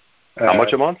 How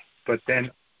much a month? But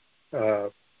then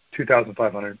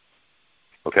 $2,500.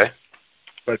 Okay.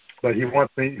 But he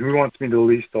wants me to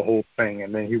lease the whole thing,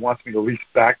 and then he wants me to lease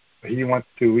back. He wants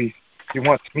me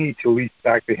to lease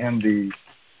back to him the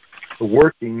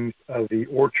workings of the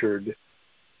orchard,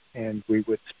 and we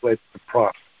would split the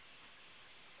profit.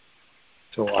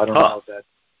 So I don't know if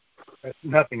that's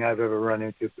nothing I've ever run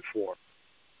into before.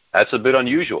 That's a bit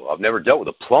unusual. I've never dealt with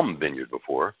a plum vineyard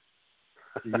before.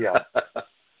 Yeah.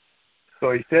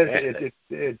 So he says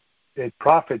it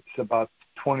profits about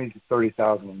 $20,000 to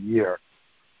 $30,000 a year.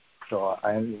 So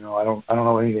I don't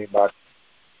know anything about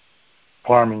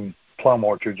farming plum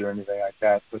orchards or anything like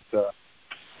that. But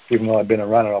even though I've been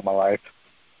around it all my life,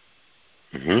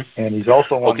 and he's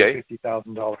also wanting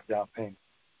 $50,000 down payment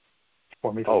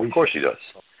for me to lease. Of course he does.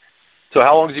 So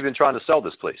how long has he been trying to sell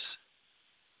this place?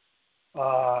 He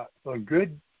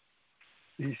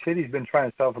said he's been trying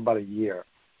to sell for about a year.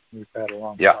 We've had a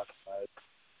long talk about it.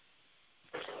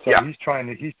 So he's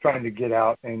trying to get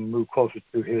out and move closer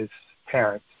to his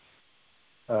parents.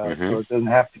 So it doesn't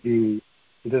have to be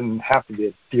a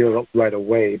deal right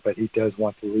away, but he does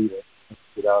want to leave it,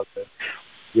 get out to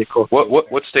get closer.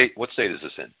 What state is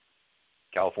this in?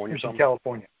 California or something? In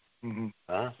California.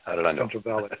 Huh? How did I know? Central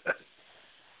Valley.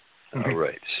 All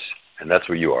right. And that's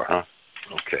where you are, huh?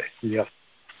 Okay. Yes.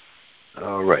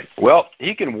 All right. Well,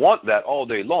 he can want that all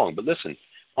day long, but listen,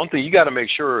 one thing you got to make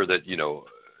sure that,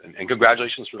 and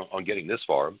congratulations on getting this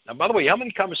far. And by the way, how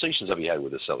many conversations have you had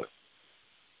with this seller?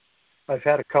 I've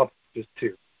had a couple, just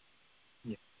 2.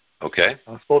 Yeah. Okay.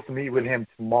 I'm supposed to meet with him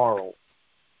tomorrow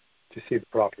to see the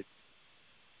property.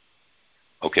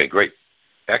 Okay, great.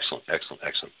 Excellent.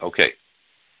 Okay.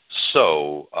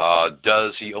 So,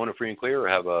 does he own it free and clear or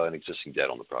have an existing debt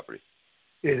on the property?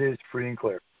 It is free and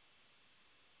clear.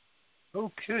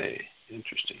 Okay.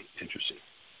 Interesting.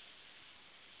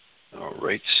 All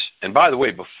right. And by the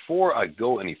way, before I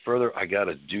go any further, I got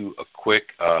to do a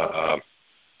quick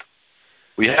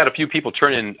We had a few people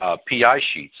turn in PI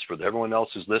sheets. For everyone else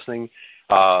who's listening,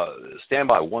 stand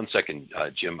by 1 second,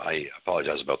 Jim. I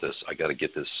apologize about this. I got to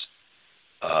get this.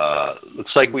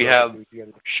 Looks like we have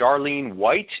Charlene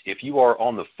White. If you are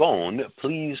on the phone,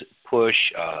 please push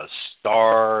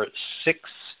 *6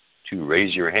 to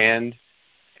raise your hand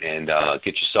and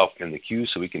get yourself in the queue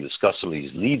so we can discuss some of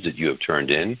these leads that you have turned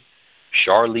in.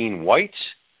 Charlene White,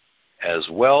 as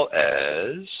well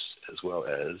as,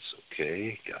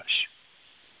 okay, gosh.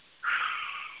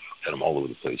 Got them all over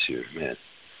the place here, man.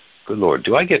 Good Lord.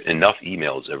 Do I get enough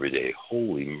emails every day?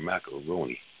 Holy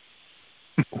macaroni.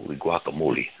 Holy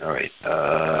guacamole. All right.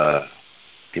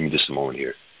 Give me just a moment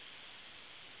here.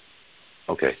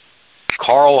 Okay.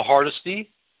 Carl Hardesty.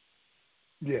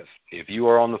 Yes. If you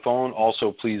are on the phone,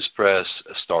 also please press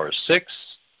 *6.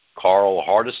 Carl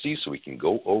Hardesty, so we can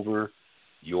go over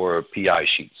your PI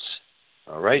sheets.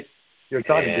 All right? You're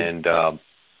talking and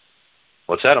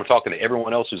what's that? I'm talking to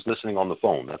everyone else who's listening on the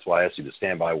phone. That's why I asked you to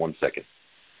stand by 1 second.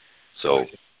 So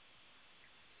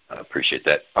I appreciate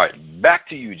that. All right, back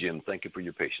to you, Jim. Thank you for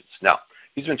your patience. Now,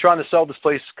 he's been trying to sell this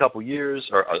place a couple years,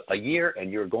 or a year,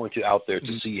 and you're going out there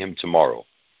to see him tomorrow.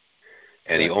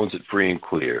 And he owns it free and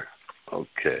clear.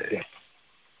 Okay. Yeah.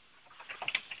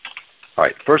 All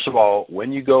right, first of all,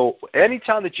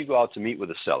 anytime that you go out to meet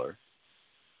with a seller,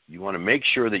 you want to make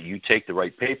sure that you take the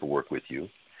right paperwork with you.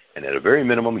 And at a very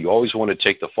minimum, you always want to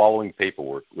take the following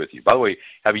paperwork with you. By the way,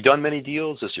 have you done many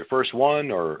deals? Is this your first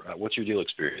one, or what's your deal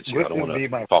experience here? This would be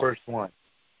my first one.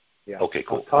 Yeah. Okay,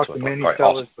 cool. I'll talk to many sellers,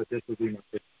 awesome. But this would be my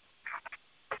first.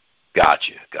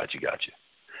 Gotcha.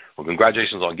 Well,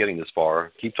 congratulations on getting this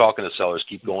far. Keep talking to sellers.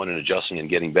 Keep going and adjusting and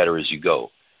getting better as you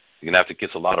go. You're going to have to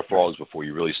kiss a lot of frogs before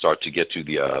you really start to get to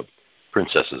the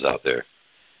princesses out there.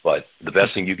 But the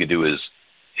best thing you can do is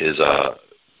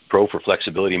pro for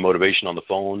flexibility and motivation on the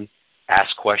phone.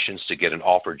 Ask questions to get an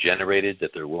offer generated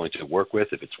that they're willing to work with.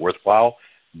 If it's worthwhile,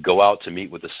 go out to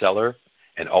meet with the seller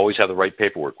and always have the right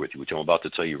paperwork with you, which I'm about to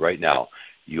tell you right now.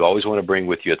 You always want to bring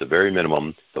with you at the very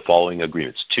minimum the following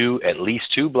agreements. At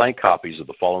least two blank copies of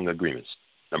the following agreements.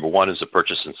 Number 1 is a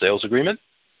purchase and sales agreement.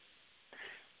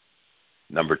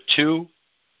 Number 2,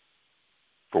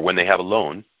 for when they have a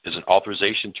loan, is an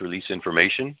authorization to release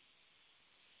information.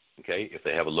 Okay, if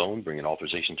they have a loan, bring an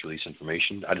authorization to release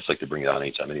information. I just like to bring it on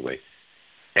anytime anyway.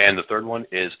 And the third one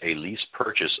is a lease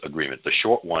purchase agreement, the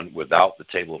short one without the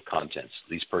table of contents.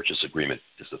 Lease purchase agreement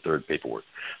is the third paperwork.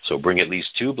 So bring at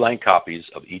least 2 blank copies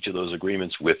of each of those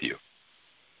agreements with you.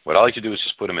 What I like to do is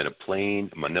just put them in a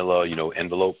plain manila,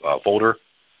 envelope folder.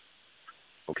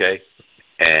 Okay,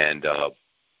 and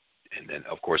then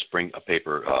of course bring a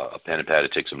paper, a pen and pad to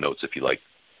take some notes if you like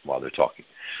while they're talking.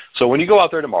 So when you go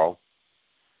out there tomorrow,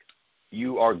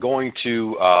 you are going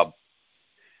to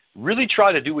really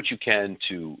try to do what you can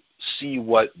to see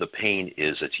what the pain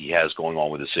is that he has going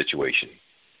on with the situation.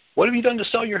 What have you done to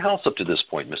sell your house up to this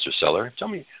point, Mr. Seller? Tell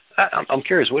me. I'm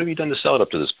curious. What have you done to sell it up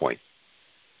to this point?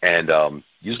 And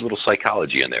use a little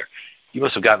psychology in there. You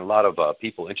must have gotten a lot of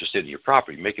people interested in your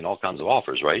property, making all kinds of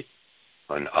offers, right?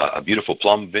 On a beautiful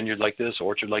plum vineyard like this,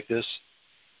 orchard like this?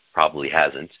 Probably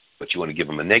hasn't, but you want to give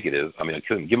them a negative.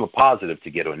 Give them a positive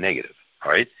to get a negative,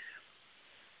 all right?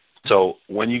 So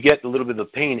when you get a little bit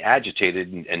of pain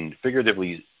agitated and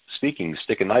figuratively speaking,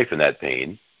 stick a knife in that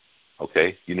pain,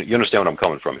 okay, you understand what I'm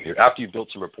coming from here. After you've built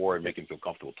some rapport and make him feel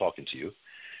comfortable talking to you,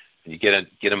 and you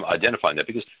get him identifying that.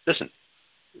 Because, listen,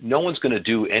 no one's going to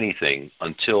do anything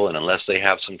until and unless they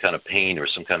have some kind of pain or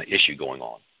some kind of issue going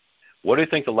on. What do you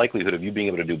think the likelihood of you being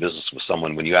able to do business with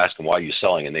someone when you ask them why you're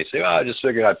selling and they say, I just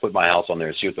figured I'd put my house on there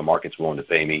and see what the market's willing to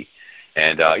pay me.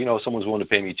 And, if someone's willing to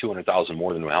pay me $200,000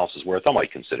 more than my house is worth, I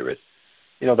might consider it.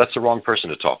 That's the wrong person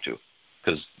to talk to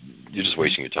because you're just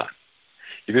wasting your time.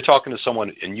 If you're talking to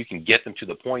someone and you can get them to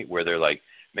the point where they're like,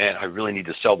 man, I really need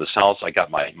to sell this house. I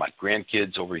got my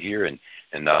grandkids over here and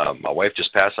my wife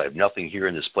just passed. I have nothing here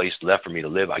in this place left for me to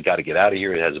live. I got to get out of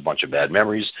here. It has a bunch of bad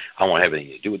memories. I don't want to have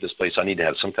anything to do with this place. I need to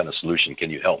have some kind of solution. Can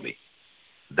you help me?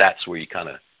 That's where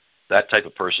that type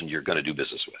of person you're going to do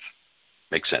business with.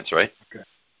 Makes sense, right? Okay.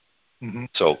 Mm-hmm.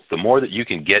 So the more that you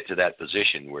can get to that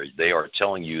position where they are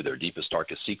telling you their deepest,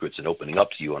 darkest secrets and opening up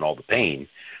to you on all the pain,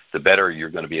 the better you're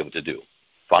going to be able to do.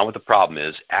 Find what the problem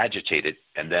is, agitate it,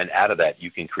 and then out of that you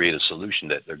can create a solution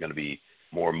that they're going to be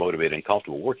more motivated and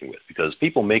comfortable working with. Because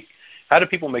how do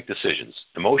people make decisions?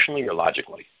 Emotionally or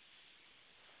logically?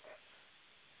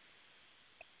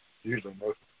 Usually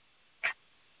emotionally.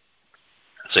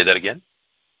 Say that again?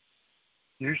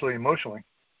 Usually emotionally.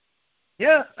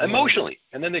 Yeah, emotionally.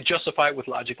 And then they justify it with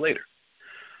logic later.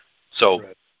 So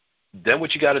Then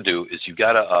what you got to do is you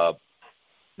got to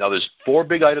now there's 4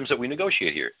 big items that we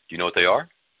negotiate here. Do you know what they are?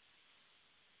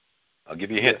 I'll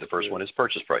give you a hint. The first one is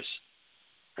purchase price.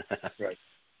 Right.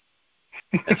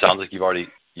 It sounds like you've already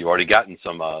gotten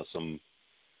some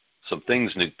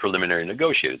things preliminary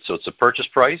negotiated. So it's a purchase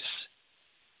price.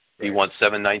 Right. He wants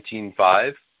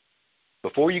 $719,500.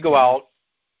 Before you go out,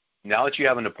 now that you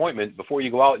have an appointment, before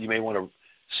you go out, you may want to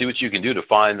see what you can do to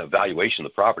find a valuation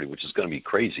of the property, which is going to be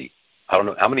crazy. I don't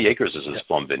know. How many acres is this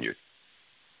plum vineyard?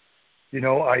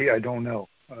 I don't know.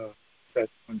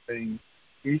 That's one thing.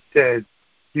 He said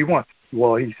he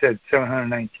said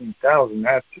 719,000.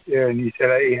 And he said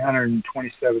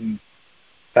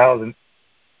 827,000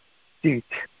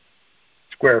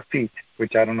 square feet,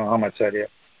 which I don't know how much that is.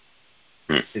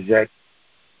 Is that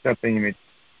something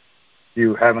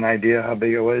you have an idea how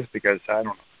big it was? Because I don't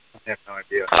know. I have no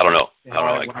idea. I don't know.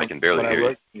 I can barely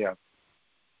hear you. Yeah.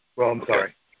 Well, I'm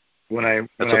sorry. When I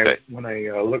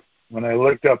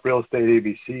looked up Real Estate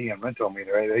ABC and Rental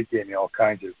Meter, they gave me all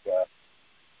kinds of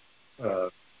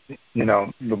the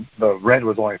rent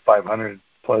was only $500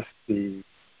 plus the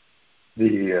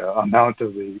amount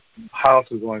of the house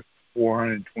was only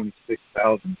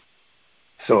 $426,000.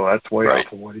 So that's way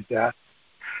off of what he's at.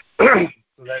 So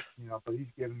that but he's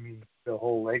giving me the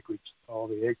whole acreage, all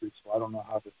the acreage. So I don't know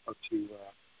how to.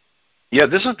 Yeah,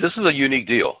 this is a unique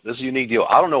deal. This is a unique deal.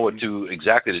 I don't know what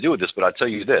exactly to do with this, but I'll tell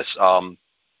you this.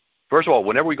 First of all,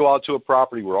 whenever we go out to a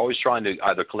property, we're always trying to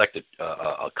either collect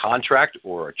a contract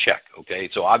or a check, okay?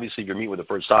 So obviously if you're meeting with the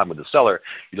first time with the seller,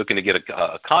 you're looking to get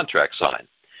a contract signed.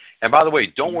 And by the way,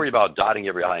 don't worry about dotting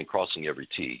every I and crossing every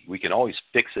T. We can always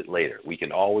fix it later.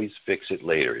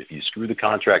 If you screw the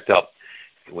contract up,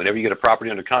 whenever you get a property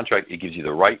under contract, it gives you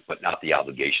the right but not the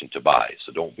obligation to buy.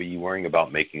 So don't be worrying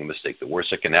about making a mistake. The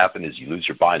worst that can happen is you lose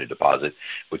your buying deposit,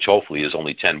 which hopefully is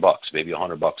only $10, maybe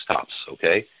 $100 tops,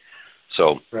 okay?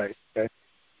 So right. Okay.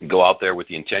 Go out there with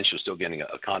the intention of still getting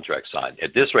a contract signed.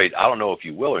 At this rate, I don't know if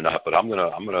you will or not, but I'm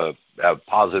gonna have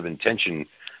positive intention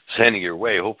sending your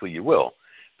way. Hopefully you will.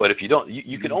 But if you don't,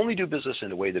 you can only do business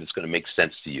in a way that it's going to make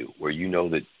sense to you, where you know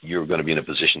that you're going to be in a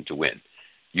position to win.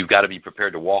 You've got to be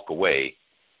prepared to walk away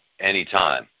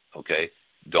anytime, okay?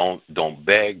 Don't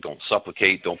beg, don't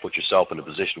supplicate, don't put yourself in a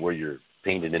position where you're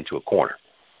painted into a corner,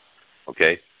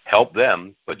 okay? Help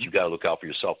them, but you got to look out for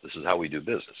yourself. This is how we do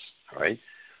business, all right?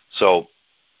 So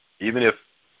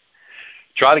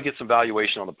try to get some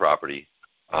valuation on the property,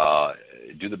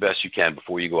 do the best you can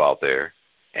before you go out there,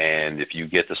 and if you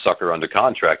get the sucker under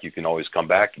contract, you can always come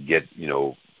back and get,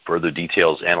 further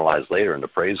details analyzed later, an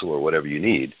appraisal or whatever you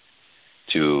need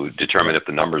to determine if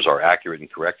the numbers are accurate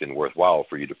and correct and worthwhile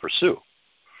for you to pursue.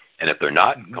 And if they're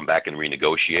not, come back and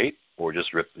renegotiate or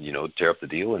just tear up the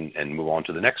deal and move on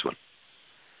to the next one.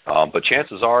 But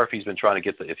chances are, if he's been trying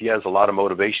to if he has a lot of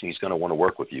motivation, he's going to want to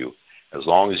work with you, as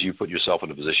long as you put yourself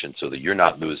in a position so that you're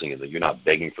not losing and that you're not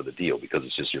begging for the deal because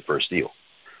it's just your first deal.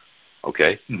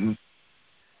 Okay? Mm-hmm.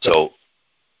 So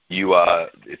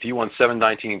if you want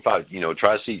 $719,500,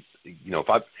 try to see,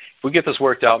 if we get this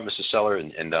worked out, Mr. Seller,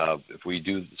 and if we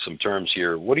do some terms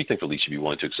here, what do you think the least you'd be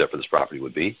willing to accept for this property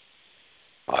would be?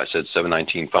 I said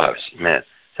 $719,500. Man, is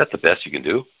that the best you can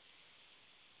do?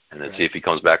 And then see if he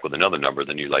comes back with another number.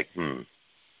 Then you're like,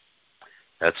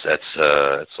 that's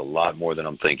a lot more than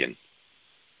I'm thinking.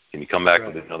 Can you come back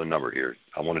with another number here?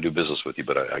 I want to do business with you,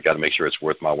 but I got to make sure it's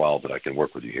worth my while that I can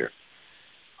work with you here.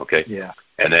 Okay. Yeah.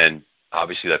 And then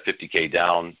obviously that $50K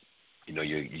down,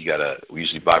 we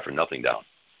usually buy for nothing down.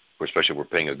 Especially if we're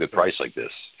paying a good price like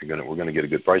this. We're gonna get a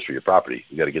good price for your property.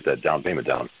 You got to get that down payment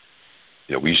down.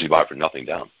 We usually buy for nothing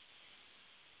down.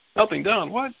 Nothing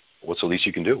down? What? What's the least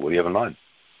you can do? What do you have in mind?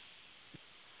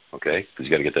 Okay, because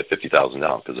you got to get that $50,000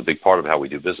 down. Because a big part of how we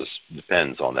do business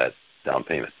depends on that down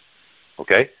payment.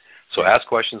 Okay, so ask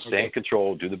questions, stay in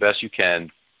control, do the best you can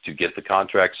to get the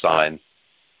contract signed.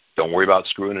 Don't worry about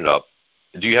screwing it up.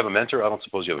 Do you have a mentor? I don't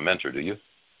suppose you have a mentor, do you?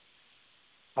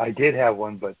 I did have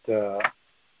one, but the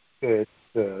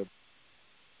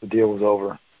deal was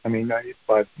over. I mean,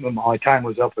 my time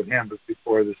was up with him, but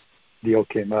before this deal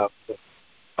came up. So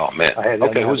oh man.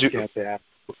 Okay, who's your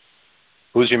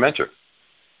mentor?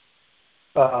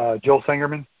 Joel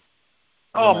Singerman.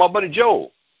 Oh, my buddy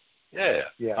Joel. Yeah.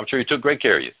 Yeah. I'm sure he took great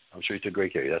care of you. That's he's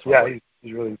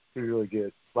really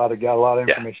good. Got a lot of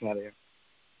information out of him.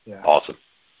 Yeah. Awesome.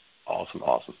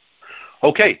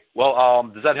 Okay.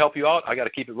 Well, does that help you out? I got to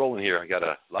keep it rolling here. I got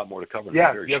a lot more to cover.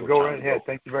 Yeah. Go right ahead.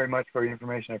 Thank you very much for your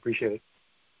information. I appreciate it.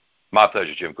 My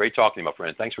pleasure, Jim. Great talking to you, my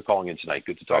friend. Thanks for calling in tonight.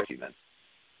 Good to talk to you, man.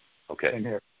 Okay. Same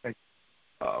here. Thanks.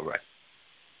 All right.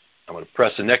 I'm going to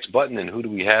press the next button, and who do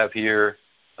we have here?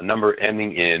 A number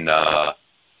ending in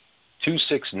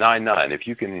 2699. If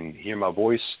you can hear my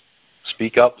voice,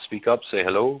 speak up, say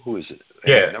hello. Who is it?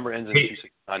 Yeah. Number ends in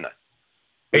 2699.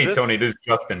 Hey, Tony, this is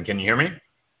Justin. Can you hear me?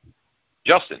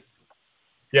 Justin.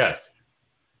 Yes.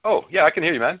 Oh, yeah, I can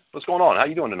hear you, man. What's going on? How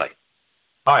you doing tonight?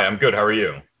 Hi, I'm good. How are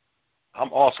you? I'm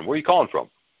awesome. Where are you calling from?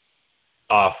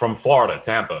 From Florida,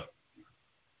 Tampa.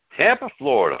 Tampa,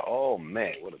 Florida. Oh,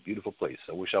 man, what a beautiful place.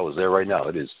 I wish I was there right now.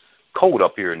 It is cold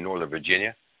up here in Northern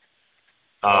Virginia.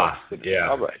 Yeah.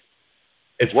 All right.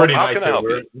 It's pretty nice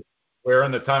here. We're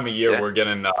in the time of year we're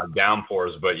getting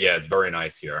downpours, but yeah, it's very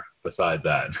nice here besides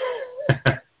that.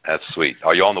 That's sweet.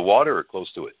 Are you on the water or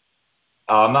close to it?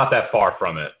 Not that far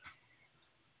from it.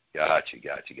 Gotcha.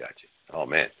 Oh,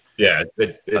 man. Yeah,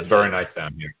 it's very nice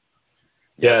down here.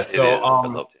 Yeah, so I love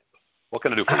Tampa. What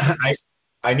can I do for you?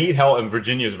 I need help, and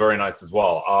Virginia is very nice as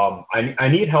well. I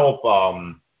need help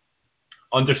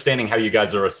understanding how you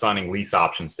guys are assigning lease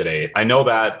options today. I know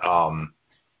that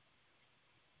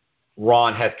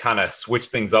Ron has kind of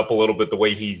switched things up a little bit the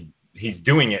way he's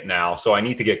doing it now, so I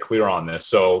need to get clear on this.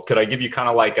 So could I give you kind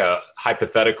of like a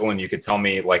hypothetical, and you could tell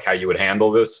me like how you would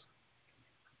handle this?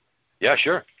 Yeah,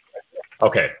 sure.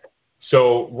 Okay.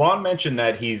 So Ron mentioned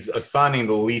that he's assigning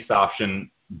the lease option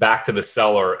back to the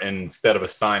seller instead of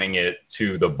assigning it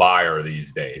to the buyer these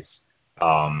days.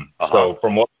 So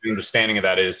from what my understanding of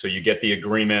that is, so you get the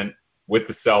agreement with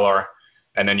the seller,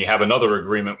 and then you have another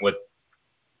agreement with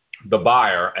the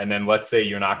buyer, and then let's say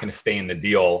you're not going to stay in the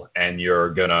deal and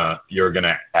you're gonna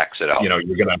exit out.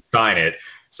 You're gonna assign it.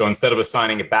 So instead of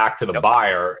assigning it back to the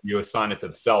buyer, you assign it to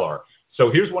the seller. So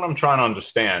here's what I'm trying to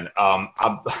understand.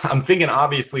 I'm thinking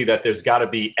obviously that there's got to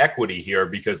be equity here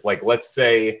because, like, let's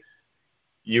say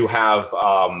you have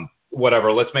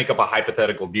whatever. Let's make up a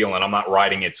hypothetical deal, and I'm not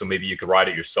writing it, so maybe you could write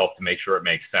it yourself to make sure it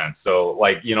makes sense. So,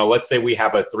 like, let's say we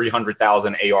have a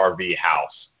 $300,000 ARV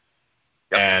house,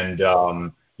 and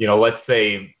let's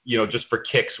say just for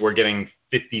kicks, we're getting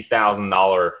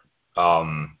 $50,000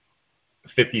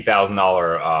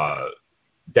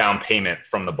 down payment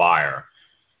from the buyer.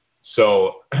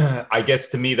 So I guess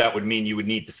to me that would mean you would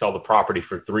need to sell the property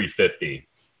for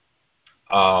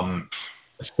 $350,000.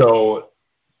 So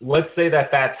let's say that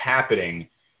that's happening.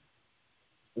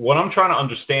 What I'm trying to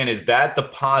understand is that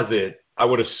deposit, I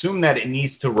would assume that it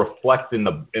needs to reflect in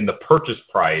the purchase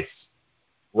price,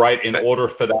 right, in order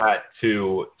for that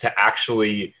to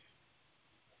actually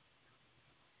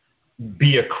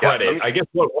be a credit. I guess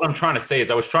what I'm trying to say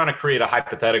is I was trying to create a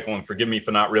hypothetical, and forgive me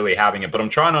for not really having it, but I'm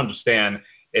trying to understand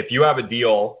if you have a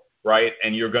deal, right,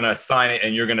 and you're going to sign it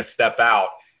and you're going to step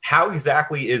out, how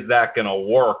exactly is that going to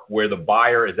work where the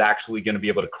buyer is actually going to be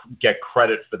able to get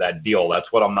credit for that deal? That's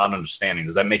what I'm not understanding.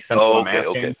 Does that make sense what I'm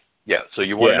asking? Okay. Yeah, so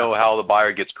you want to know how the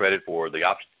buyer gets credit for the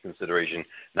option consideration,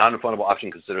 non-refundable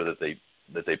option consider that they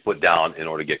put down in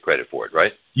order to get credit for it,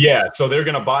 right? Yeah, so they're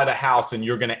going to buy the house and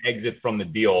you're going to exit from the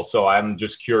deal. So I'm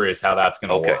just curious how that's going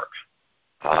to work.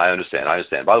 I understand.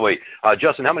 By the way,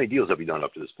 Justin, how many deals have you done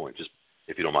up to this point? Just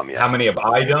if you don't mind me asking. How many have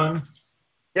I done?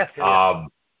 Yeah.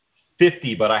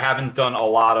 50, but I haven't done a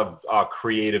lot of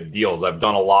creative deals. I've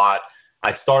done a lot.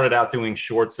 I started out doing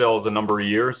short sales a number of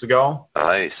years ago.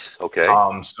 Nice. Okay.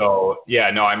 So yeah,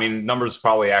 no, I mean numbers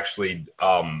probably actually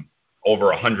over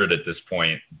 100 at this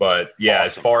point. But yeah,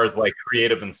 awesome. As far as like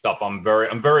creative and stuff, I'm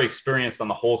very experienced on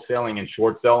the wholesaling and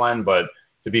short sale end. But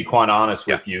to be quite honest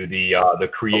with you, the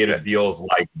creative deals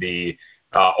like the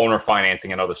owner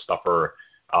financing and other stuff are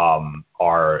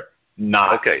not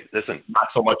not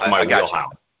so much in my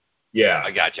wheelhouse. Yeah,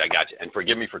 I got you. And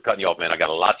forgive me for cutting you off, man. I got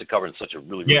a lot to cover in such a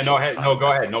really go ahead,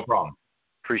 no problem.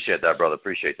 Appreciate that, brother.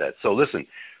 Appreciate that. So listen,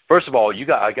 first of all, I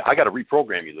got to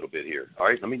reprogram you a little bit here. All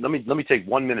right, let me take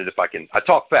 1 minute if I can. I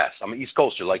talk fast. I'm an East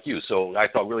Coaster like you, so I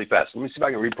talk really fast. Let me see if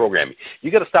I can reprogram you.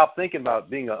 You got to stop thinking about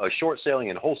being a short selling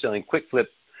and wholesaling quick flip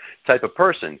type of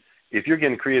person. If you're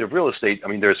getting creative real estate, I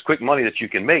mean, there's quick money that you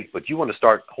can make, but you want to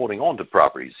start holding on to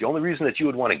properties. The only reason that you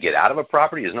would want to get out of a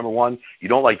property is, number one, you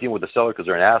don't like dealing with the seller because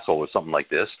they're an asshole or something like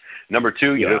this. Number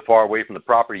two, you live far away from the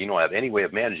property. You don't have any way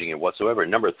of managing it whatsoever.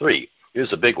 And number three,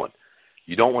 here's a big one.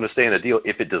 You don't want to stay in a deal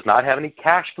if it does not have any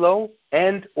cash flow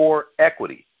and or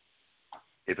equity.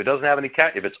 If it doesn't have any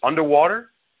if it's underwater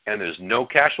and there's no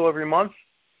cash flow every month,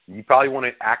 you probably want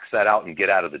to axe that out and get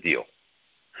out of the deal.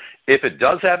 If it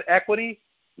does have equity,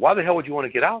 why the hell would you want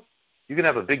to get out? You can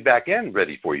have a big back end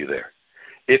ready for you there.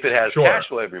 If it has cash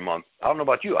flow every month, I don't know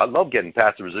about you. I love getting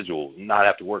past the residual, not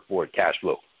have to work for it, cash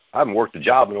flow. I haven't worked a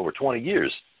job in over 20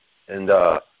 years, and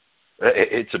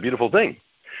it's a beautiful thing.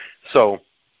 So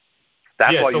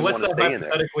that's why you want to stay in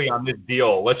there. Hypothetically on this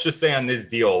deal, let's just say on this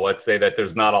deal, let's say that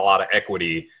there's not a lot of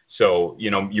equity, so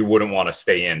you wouldn't want to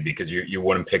stay in because you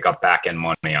wouldn't pick up back end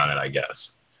money on it, I guess.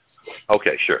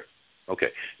 Okay, sure. Okay,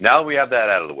 now that we have that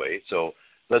out of the way, so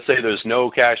let's say there's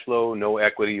no cash flow, no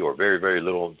equity, or very, very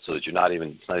little, so that it's not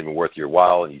even worth your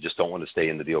while, and you just don't want to stay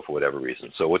in the deal for whatever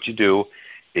reason. So what you do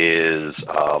is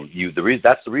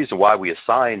that's the reason why we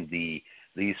assign the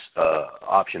lease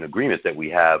option agreement that we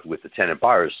have with the tenant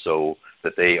buyers, so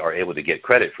that they are able to get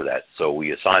credit for that. So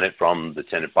we assign it from the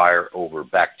tenant buyer over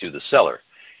back to the seller,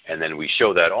 and then we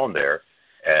show that on there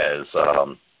as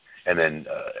the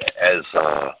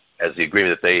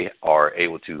agreement that they are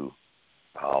able to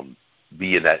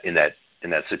be in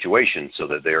that situation, so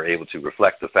that they're able to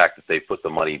reflect the fact that they put the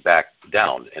money back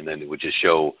down, and then it would just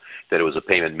show that it was a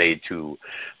payment made to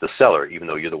the seller, even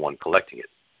though you're the one collecting it,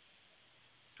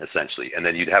 essentially. And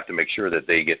then you'd have to make sure that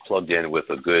they get plugged in with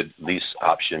a good lease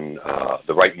option,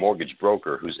 the right mortgage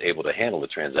broker who's able to handle a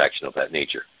transaction of that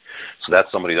nature. So that's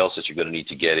somebody else that you're going to need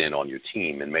to get in on your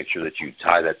team, and make sure that you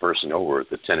tie that person over,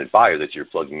 the tenant buyer that you're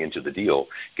plugging into the deal,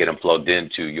 get them plugged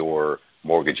into your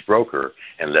mortgage broker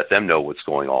and let them know what's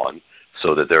going on,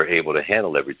 so that they're able to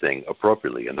handle everything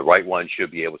appropriately. And the right one should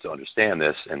be able to understand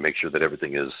this and make sure that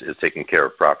everything is taken care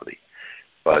of properly.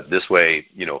 But this way,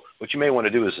 what you may want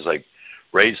to do is like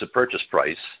raise the purchase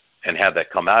price and have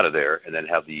that come out of there, and then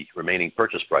have the remaining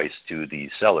purchase price to the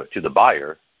seller, to the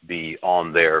buyer, be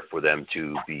on there for them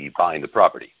to be buying the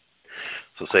property.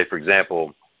 So say, for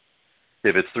example,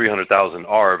 if it's $300,000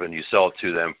 ARV and you sell it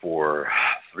to them for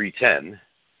 $310,000,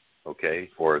 okay,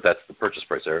 or that's the purchase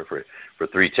price there for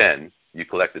 $310,000, you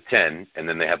collect the $10,000, and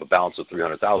then they have a balance of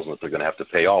 $300,000 that they're going to have to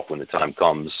pay off when the time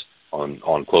comes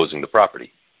on closing the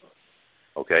property.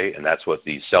 Okay, and that's what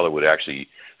the seller would actually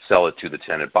sell it to the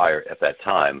tenant buyer at that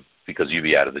time, because you'd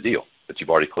be out of the deal. But you've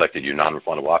already collected your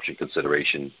non-refundable option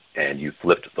consideration, and you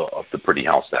flipped the pretty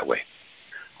house that way.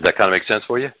 Does that kind of make sense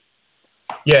for you?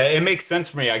 Yeah, it makes sense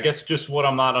for me. I guess just what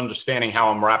I'm not understanding, how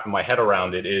I'm wrapping my head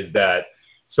around it, is that,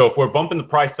 so if we're bumping the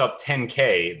price up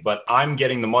 $10K, but I'm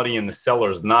getting the money and the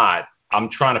seller's not, I'm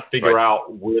trying to figure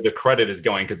out where the credit is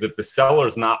going. Because if the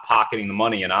seller's not pocketing the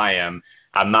money and I am,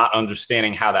 I'm not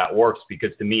understanding how that works,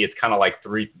 because to me it's kind of like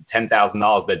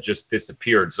 $10,000 that just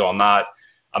disappeared. So I'm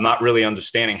not really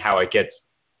understanding how it gets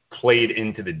played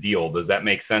into the deal. Does that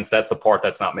make sense? That's the part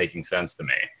that's not making sense to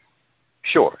me.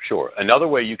 Sure. Another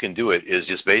way you can do it is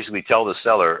just basically tell the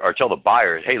seller or tell the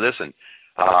buyer, hey, listen,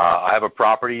 I have a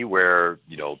property where,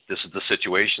 this is the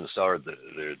situation. The seller,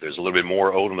 there's a little bit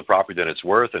more owed on the property than it's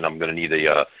worth, and I'm going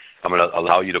to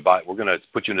allow you to buy. We're going to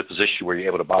put you in a position where you're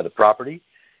able to buy the property,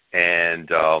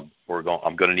 and I'm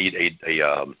going to need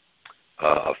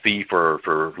a fee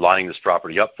for lining this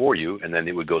property up for you, and then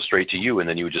it would go straight to you, and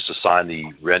then you would just assign the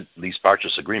rent lease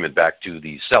purchase agreement back to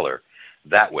the seller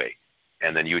that way,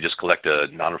 and then you would just collect a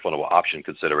non-refundable option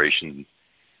consideration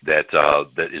that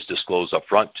is disclosed up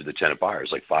front to the tenant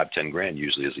buyers, like $5-10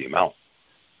 usually is the amount,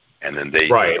 and then they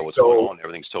know what's going on.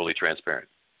 Everything's totally transparent.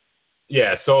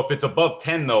 Yeah. So if it's above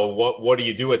 10 though, what do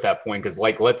you do at that point? Because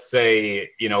let's say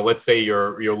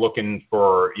you're looking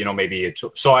for maybe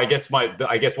so I guess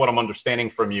what I'm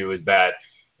understanding from you is that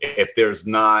if there's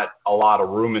not a lot of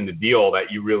room in the deal, that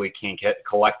you really can't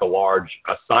collect a large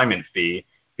assignment fee,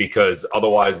 because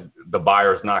otherwise the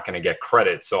buyer's not going to get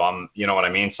credit. So you know what I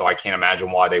mean? So I can't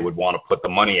imagine why they would want to put the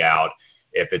money out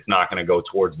if it's not going to go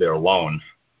towards their loan.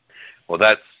 Well,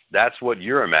 that's what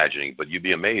you're imagining, but you'd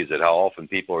be amazed at how often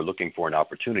people are looking for an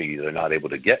opportunity they're not able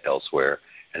to get elsewhere,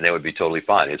 and they would be totally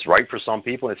fine. It's right for some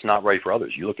people, and it's not right for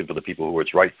others. You're looking for the people who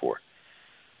it's right for.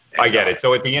 And, I get it.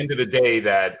 So at the end of the day,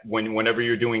 that whenever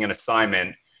you're doing an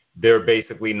assignment, they're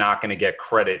basically not going to get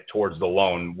credit towards the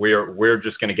loan. We're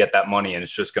just going to get that money, and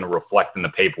it's just going to reflect in the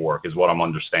paperwork, is what I'm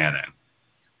understanding.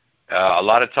 A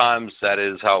lot of times that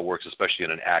is how it works, especially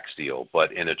in an AX deal.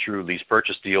 But in a true lease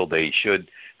purchase deal, they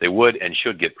would and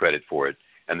should get credit for it.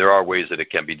 And there are ways that it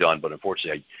can be done. But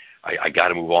unfortunately, I got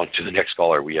to move on to the next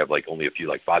caller. We have only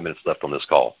 5 minutes left on this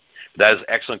call. But that is an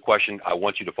excellent question. I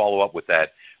want you to follow up with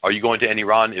that. Are you going to any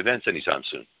Ron events anytime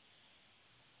soon?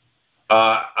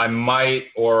 I might,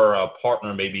 or a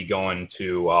partner may be going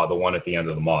to the one at the end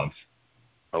of the month.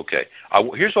 Okay.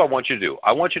 Here's what I want you to do.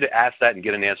 I want you to ask that and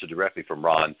get an answer directly from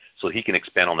Ron so he can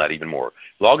expand on that even more.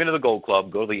 Log into the Gold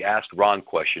Club, go to the Ask Ron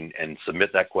question, and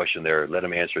submit that question there. Let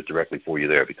him answer it directly for you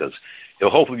there, because he'll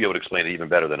hopefully be able to explain it even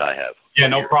better than I have. Yeah,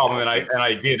 no problem. And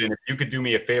I did. And if you could do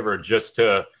me a favor just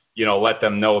to, let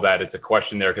them know that it's a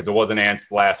question there, because it wasn't answered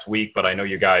last week, but I know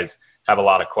you guys have a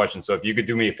lot of questions. So if you could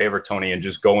do me a favor, Tony, and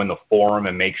just go in the forum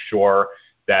and make sure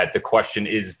that the question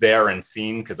is there and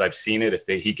seen, because I've seen it.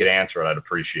 If he could answer it, I'd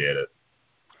appreciate it.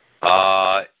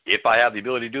 If I have the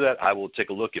ability to do that, I will take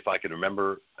a look if I can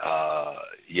remember.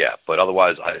 Yeah, but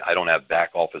otherwise, I don't have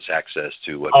back office access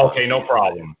to what. Okay, no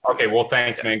problem. Okay, well,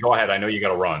 thanks, man. Go ahead. I know you got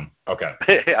to run. Okay.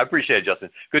 I appreciate it, Justin.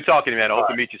 Good talking to you, man. I hope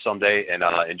to meet you someday, and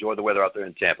enjoy the weather out there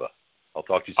in Tampa. I'll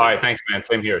talk to you soon. All right, thanks, man.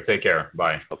 Same here. Take care.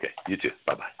 Bye. Okay, you too.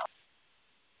 Bye-bye.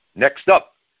 Next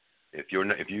up, if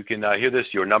you can hear this,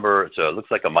 your number looks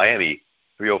like a Miami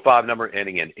 305 number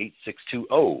ending in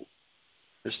 8620.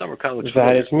 This number kind of looks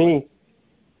familiar. That is me.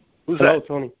 Who's Hello, that?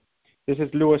 Tony. This is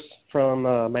Louis from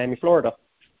Miami, Florida.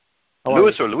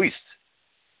 Louis or Luis?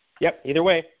 Yep, either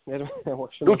way.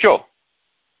 Lucho.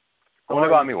 ¿Cómo le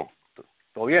va, amigo?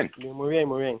 ¿Todo bien? Muy bien,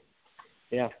 muy bien.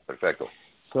 Yeah. Perfecto.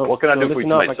 So, what can I do for you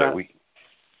tonight, sir? We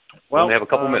only have a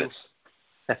couple minutes.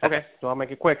 Okay, so I'll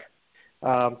make it quick.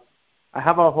 I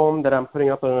have a home that I'm putting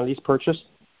up on a lease purchase,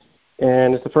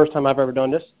 and it's the first time I've ever done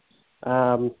this.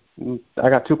 I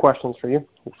got two questions for you.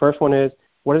 The first one is,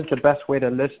 what is the best way to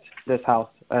list this house,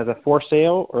 as a for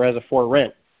sale or as a for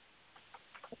rent?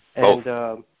 And,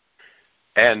 both.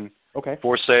 Okay.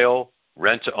 For sale,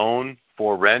 rent to own,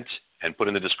 for rent, and put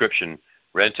in the description,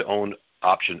 rent to own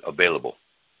option available.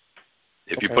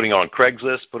 If you're putting it on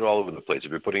Craigslist, put it all over the place.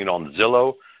 If you're putting it on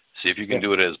Zillow, see if you can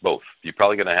do it as both. You're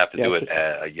probably going to have to do it.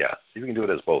 See if you can do it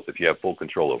as both if you have full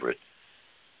control over it.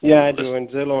 Yeah, I do. And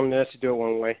Zillow only lets you do it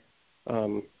one way.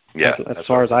 As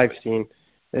far as I've seen,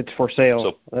 it's for sale.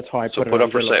 So, that's how I put it. So put on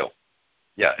up for Zillow. sale.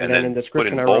 Yeah, and then in the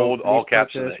description put in bold, all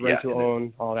caps, rent to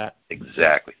own, all that.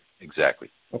 Exactly.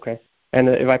 Okay. And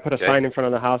if I put a sign in front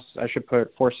of the house, I should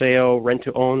put for sale, rent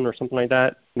to own, or something like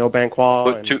that. No bank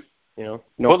wall. No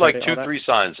put like credit, 2-3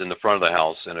 signs in the front of the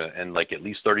house, and like at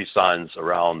least 30 signs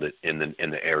around it in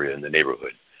the area, in the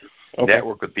neighborhood. Okay.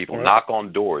 Network with people, knock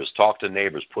on doors, talk to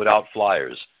neighbors, put out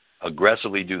flyers.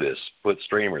 Aggressively do this. Put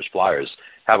streamers, flyers.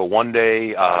 Have a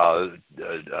 1-day,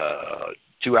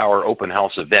 2-hour open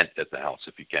house event at the house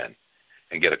if you can,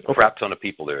 and get a crap ton of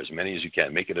people there, as many as you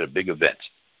can. Make it a big event.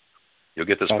 You'll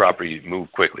get this property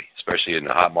moved quickly, especially in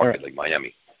a hot market like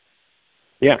Miami.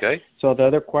 Yeah. Okay. So the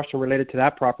other question related to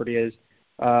that property is,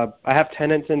 I have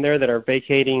tenants in there that are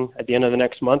vacating at the end of the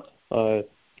next month.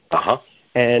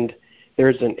 And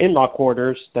there's an in-law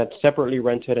quarters that's separately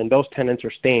rented, and those tenants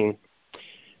are staying.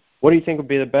 What do you think would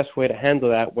be the best way to handle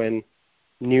that when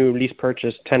new lease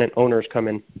purchase tenant buyers come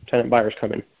in?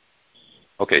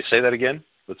 Okay, say that again.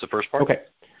 What's the first part? Okay.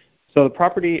 So the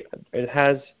property,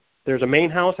 there's a main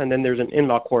house and then there's an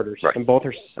in-law quarters, and both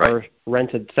are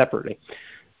rented separately.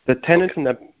 The tenants in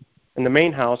the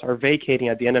main house are vacating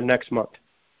at the end of next month.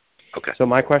 Okay. So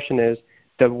my question is,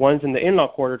 the ones in the in-law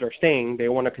quarters are staying. They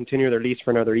want to continue their lease for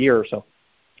another year or so.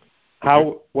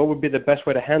 What would be the best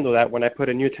way to handle that when I put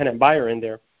a new tenant buyer in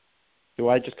there? Do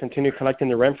I just continue collecting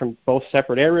the rent from both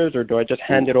separate areas, or do I just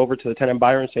hand it over to the tenant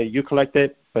buyer and say, you collect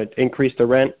it, but increase the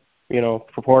rent,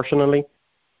 proportionally?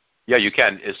 Yeah, you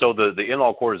can. So the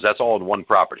in-law quarters, that's all in one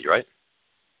property, right?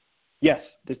 Yes,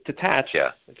 it's detached.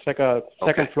 Yeah. It's like a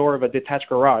second floor of a detached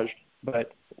garage,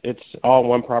 but it's all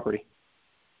one property.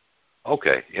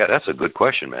 Okay. Yeah, that's a good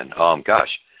question, man.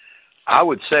 Gosh, I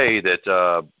would say that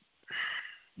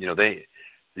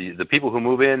the people who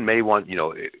move in may want,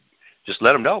 just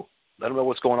let them know. Let them know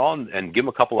what's going on and give them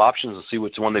a couple options and see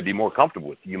which one they'd be more comfortable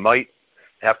with. You might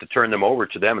have to turn them over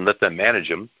to them and let them manage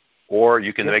them, or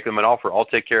you can make them an offer. I'll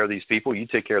take care of these people. You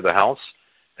take care of the house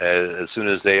as soon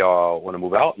as they want to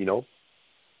move out. It's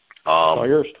all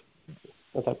yours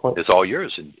at that point. It's all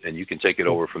yours, and you can take it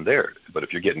over from there. But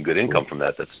if you're getting good income from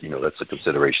that, that's a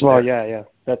consideration. Well, there. yeah,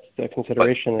 that's the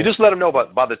consideration. You just let them know.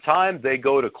 But by the time they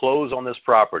go to close on this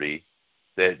property,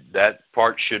 that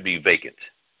part should be vacant.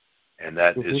 And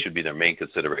that should be their main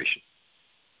consideration.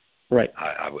 Right.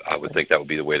 I would think that would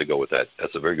be the way to go with that.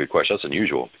 That's a very good question. That's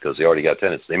unusual because they already got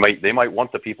tenants. They might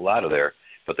want the people out of there,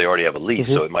 but they already have a lease,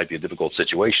 so it might be a difficult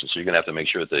situation. So you're going to have to make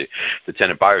sure that the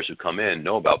tenant buyers who come in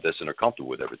know about this and are comfortable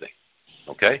with everything.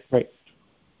 Okay? Right.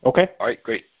 Okay. All right,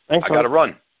 great. Thanks, I got to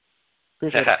run.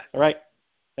 Appreciate it. All right.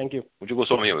 Thank you. Would you go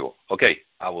somewhere? Okay.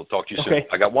 I will talk to you soon. Okay.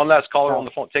 I got one last caller on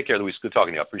the phone. Take care, Luis. Good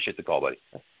talking to you. I appreciate the call, buddy.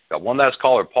 Got one last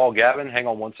caller, Paul Gavin. Hang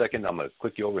on 1 second. I'm going to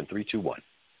click you over in 3, 2, 1.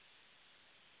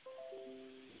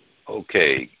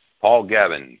 Okay. Paul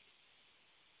Gavin.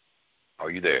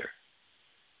 Are you there?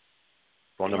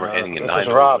 Phone number ending in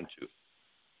 912.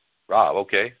 Rob,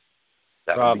 okay.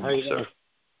 Rob, how you doing?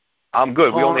 I'm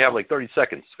good. We only have like 30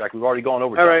 seconds. In fact, we've already gone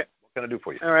over time. All right. What can I do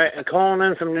for you? All right. I'm calling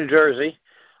in from New Jersey.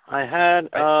 I had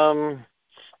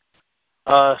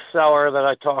a seller that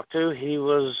I talked to. He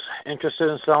was interested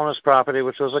in selling his property,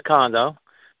 which was a condo.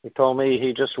 He told me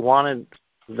he just wanted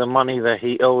the money that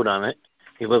he owed on it.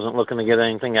 He wasn't looking to get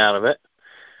anything out of it.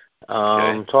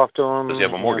 Talked to him. Does he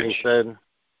have a mortgage? He said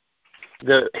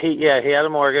he had a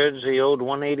mortgage. He owed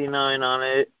 $189 on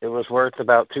it. It was worth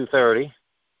about $230.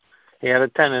 He had a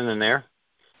tenant in there,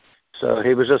 so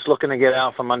he was just looking to get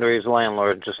out from under his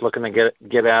landlord, just looking to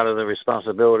get out of the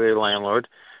responsibility of the landlord.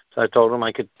 So I told him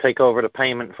I could take over the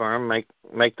payment for him,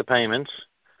 make the payments,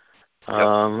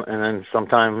 and then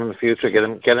sometime in the future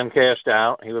get him cashed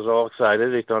out. He was all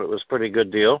excited. He thought it was a pretty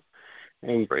good deal.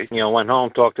 He went home,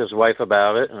 talked to his wife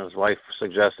about it, and his wife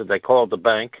suggested they called the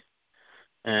bank,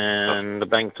 and the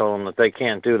bank told them that they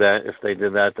can't do that. If they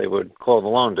did that, they would call the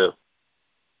loan due.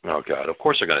 Oh, God. Of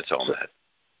course they're going to tell them that.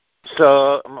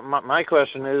 So my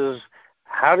question is,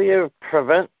 how do you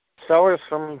prevent sellers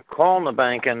from calling the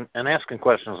bank and asking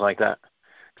questions like that?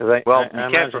 Because I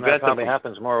imagine that probably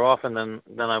happens more often than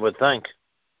I would think.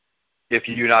 If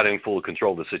you're not in full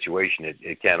control of the situation,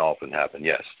 it can often happen,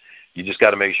 yes. You just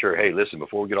got to make sure, hey, listen,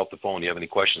 before we get off the phone, you have any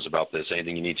questions about this,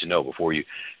 anything you need to know before as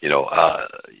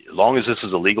long as this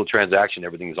is a legal transaction,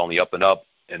 everything is on the up and up,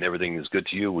 and everything is good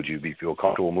to you, would you feel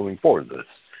comfortable moving forward with this?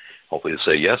 Hopefully they'll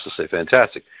say yes, they'll say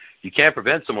fantastic. You can't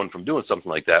prevent someone from doing something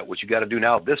like that. What you got to do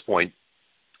now at this point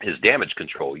is damage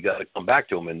control. You got to come back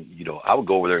to them, and I would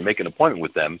go over there and make an appointment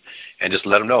with them, and just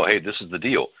let them know, hey, this is the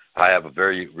deal. I have a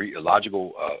very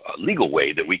logical, legal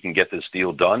way that we can get this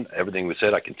deal done. Everything we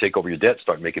said, I can take over your debt,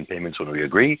 start making payments when we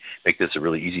agree, make this a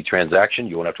really easy transaction.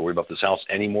 You won't have to worry about this house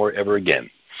anymore ever again.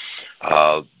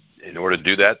 In order to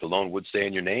do that, the loan would stay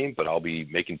in your name, but I'll be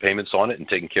making payments on it and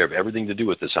taking care of everything to do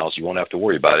with this house. You won't have to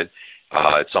worry about it.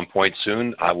 At some point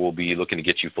soon, I will be looking to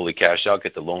get you fully cashed out,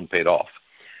 get the loan paid off.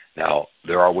 Now,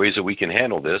 there are ways that we can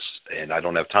handle this, and I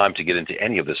don't have time to get into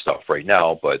any of this stuff right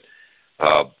now, but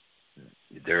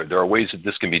there are ways that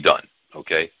this can be done,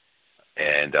 okay?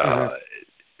 And,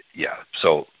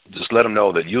 so just let them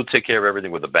know that you'll take care of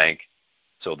everything with the bank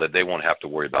so that they won't have to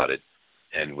worry about it.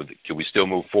 And can we still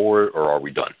move forward, or are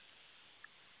we done?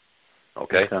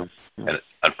 Okay? And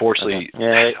unfortunately,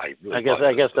 I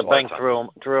guess the bank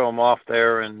threw him off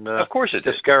there, and of course it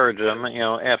discouraged him.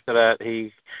 After that,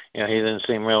 he didn't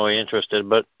seem really interested.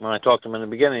 But when I talked to him in the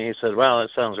beginning, he said, "Well,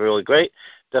 that sounds really great.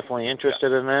 Definitely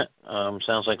interested in that.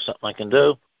 Sounds like something I can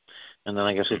do." And then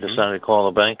I guess he decided to call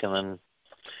the bank, and then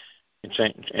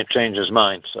it changed his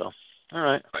mind. So. All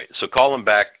right. Right. So call them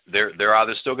back. They're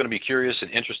either still going to be curious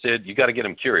and interested. You got to get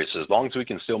them curious. As long as we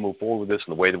can still move forward with this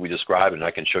in the way that we described, and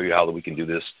I can show you how that we can do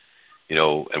this,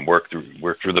 and work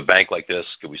through the bank like this.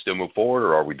 Can we still move forward,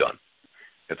 or are we done?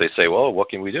 If they say, well, what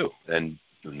can we do? Then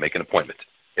make an appointment.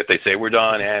 If they say we're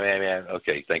done,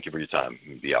 okay, thank you for your time.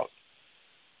 Be out.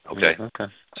 Okay. Okay.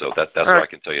 So that's what I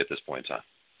can tell you at this point in time.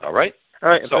 All right. All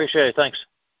right. Appreciate it. Thanks.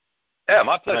 Yeah,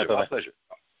 my pleasure. Bye-bye. My pleasure.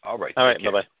 All right. All right.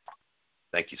 Bye-bye.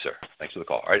 Thank you, sir. Thanks for the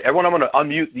call. All right, everyone, I'm going to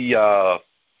unmute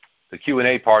the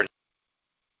Q&A part.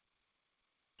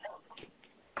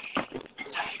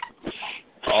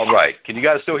 All right. Can you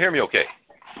guys still hear me okay?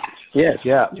 Yes.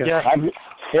 Yeah.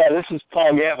 This is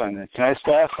Paul Gavin. Can I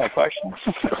still ask my question?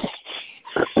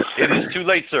 It is too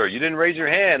late, sir. You didn't raise your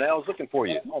hand. I was looking for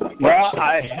you. Oh, my gosh. Well,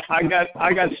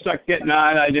 I got stuck getting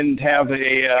on. I didn't have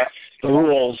the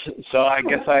rules, so I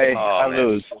guess I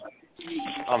lose.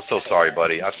 I'm so sorry,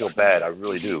 buddy. I feel bad. I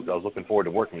really do. I was looking forward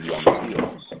to working with you on this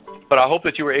deal. But I hope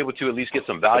that you were able to at least get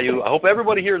some value. I hope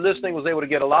everybody here listening was able to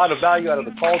get a lot of value out of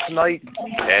the call tonight.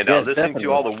 And listening definitely.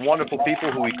 to all the wonderful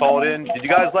people who we called in. Did you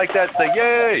guys like that? Say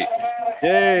yay!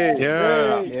 Yay!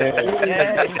 Yeah.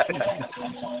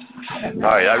 All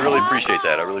right. I really appreciate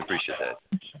that.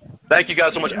 Thank you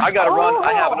guys so much. I got to run.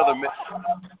 I have another minute.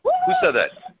 Who said that?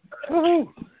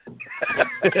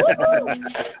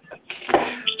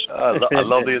 I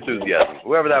love the enthusiasm.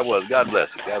 Whoever that was, God bless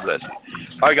you. God bless you.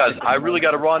 All right, guys, I really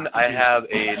got to run. I have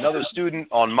another student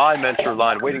on my mentor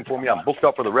line waiting for me. I'm booked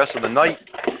up for the rest of the night.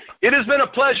 It has been a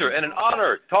pleasure and an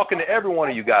honor talking to every one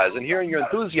of you guys and hearing your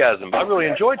enthusiasm. I really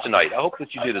enjoyed tonight. I hope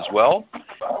that you did as well.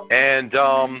 And,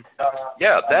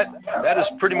 that is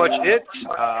pretty much it.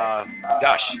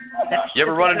 You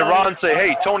ever run into Ron and say,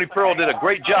 hey, Tony Pearl did a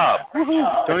great job?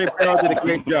 Tony Pearl did a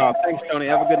great job. Thanks, Tony.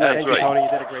 Have a good night. That's right. Tony. You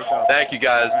did a great job. Thank you,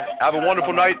 guys. Have a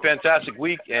wonderful night, fantastic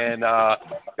week, and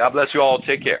God bless you all.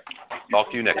 Take care. Talk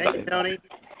to you next time. Thank you, Tony.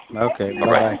 Okay.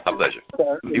 All right. My pleasure.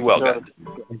 Be well, guys.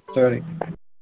 Tony.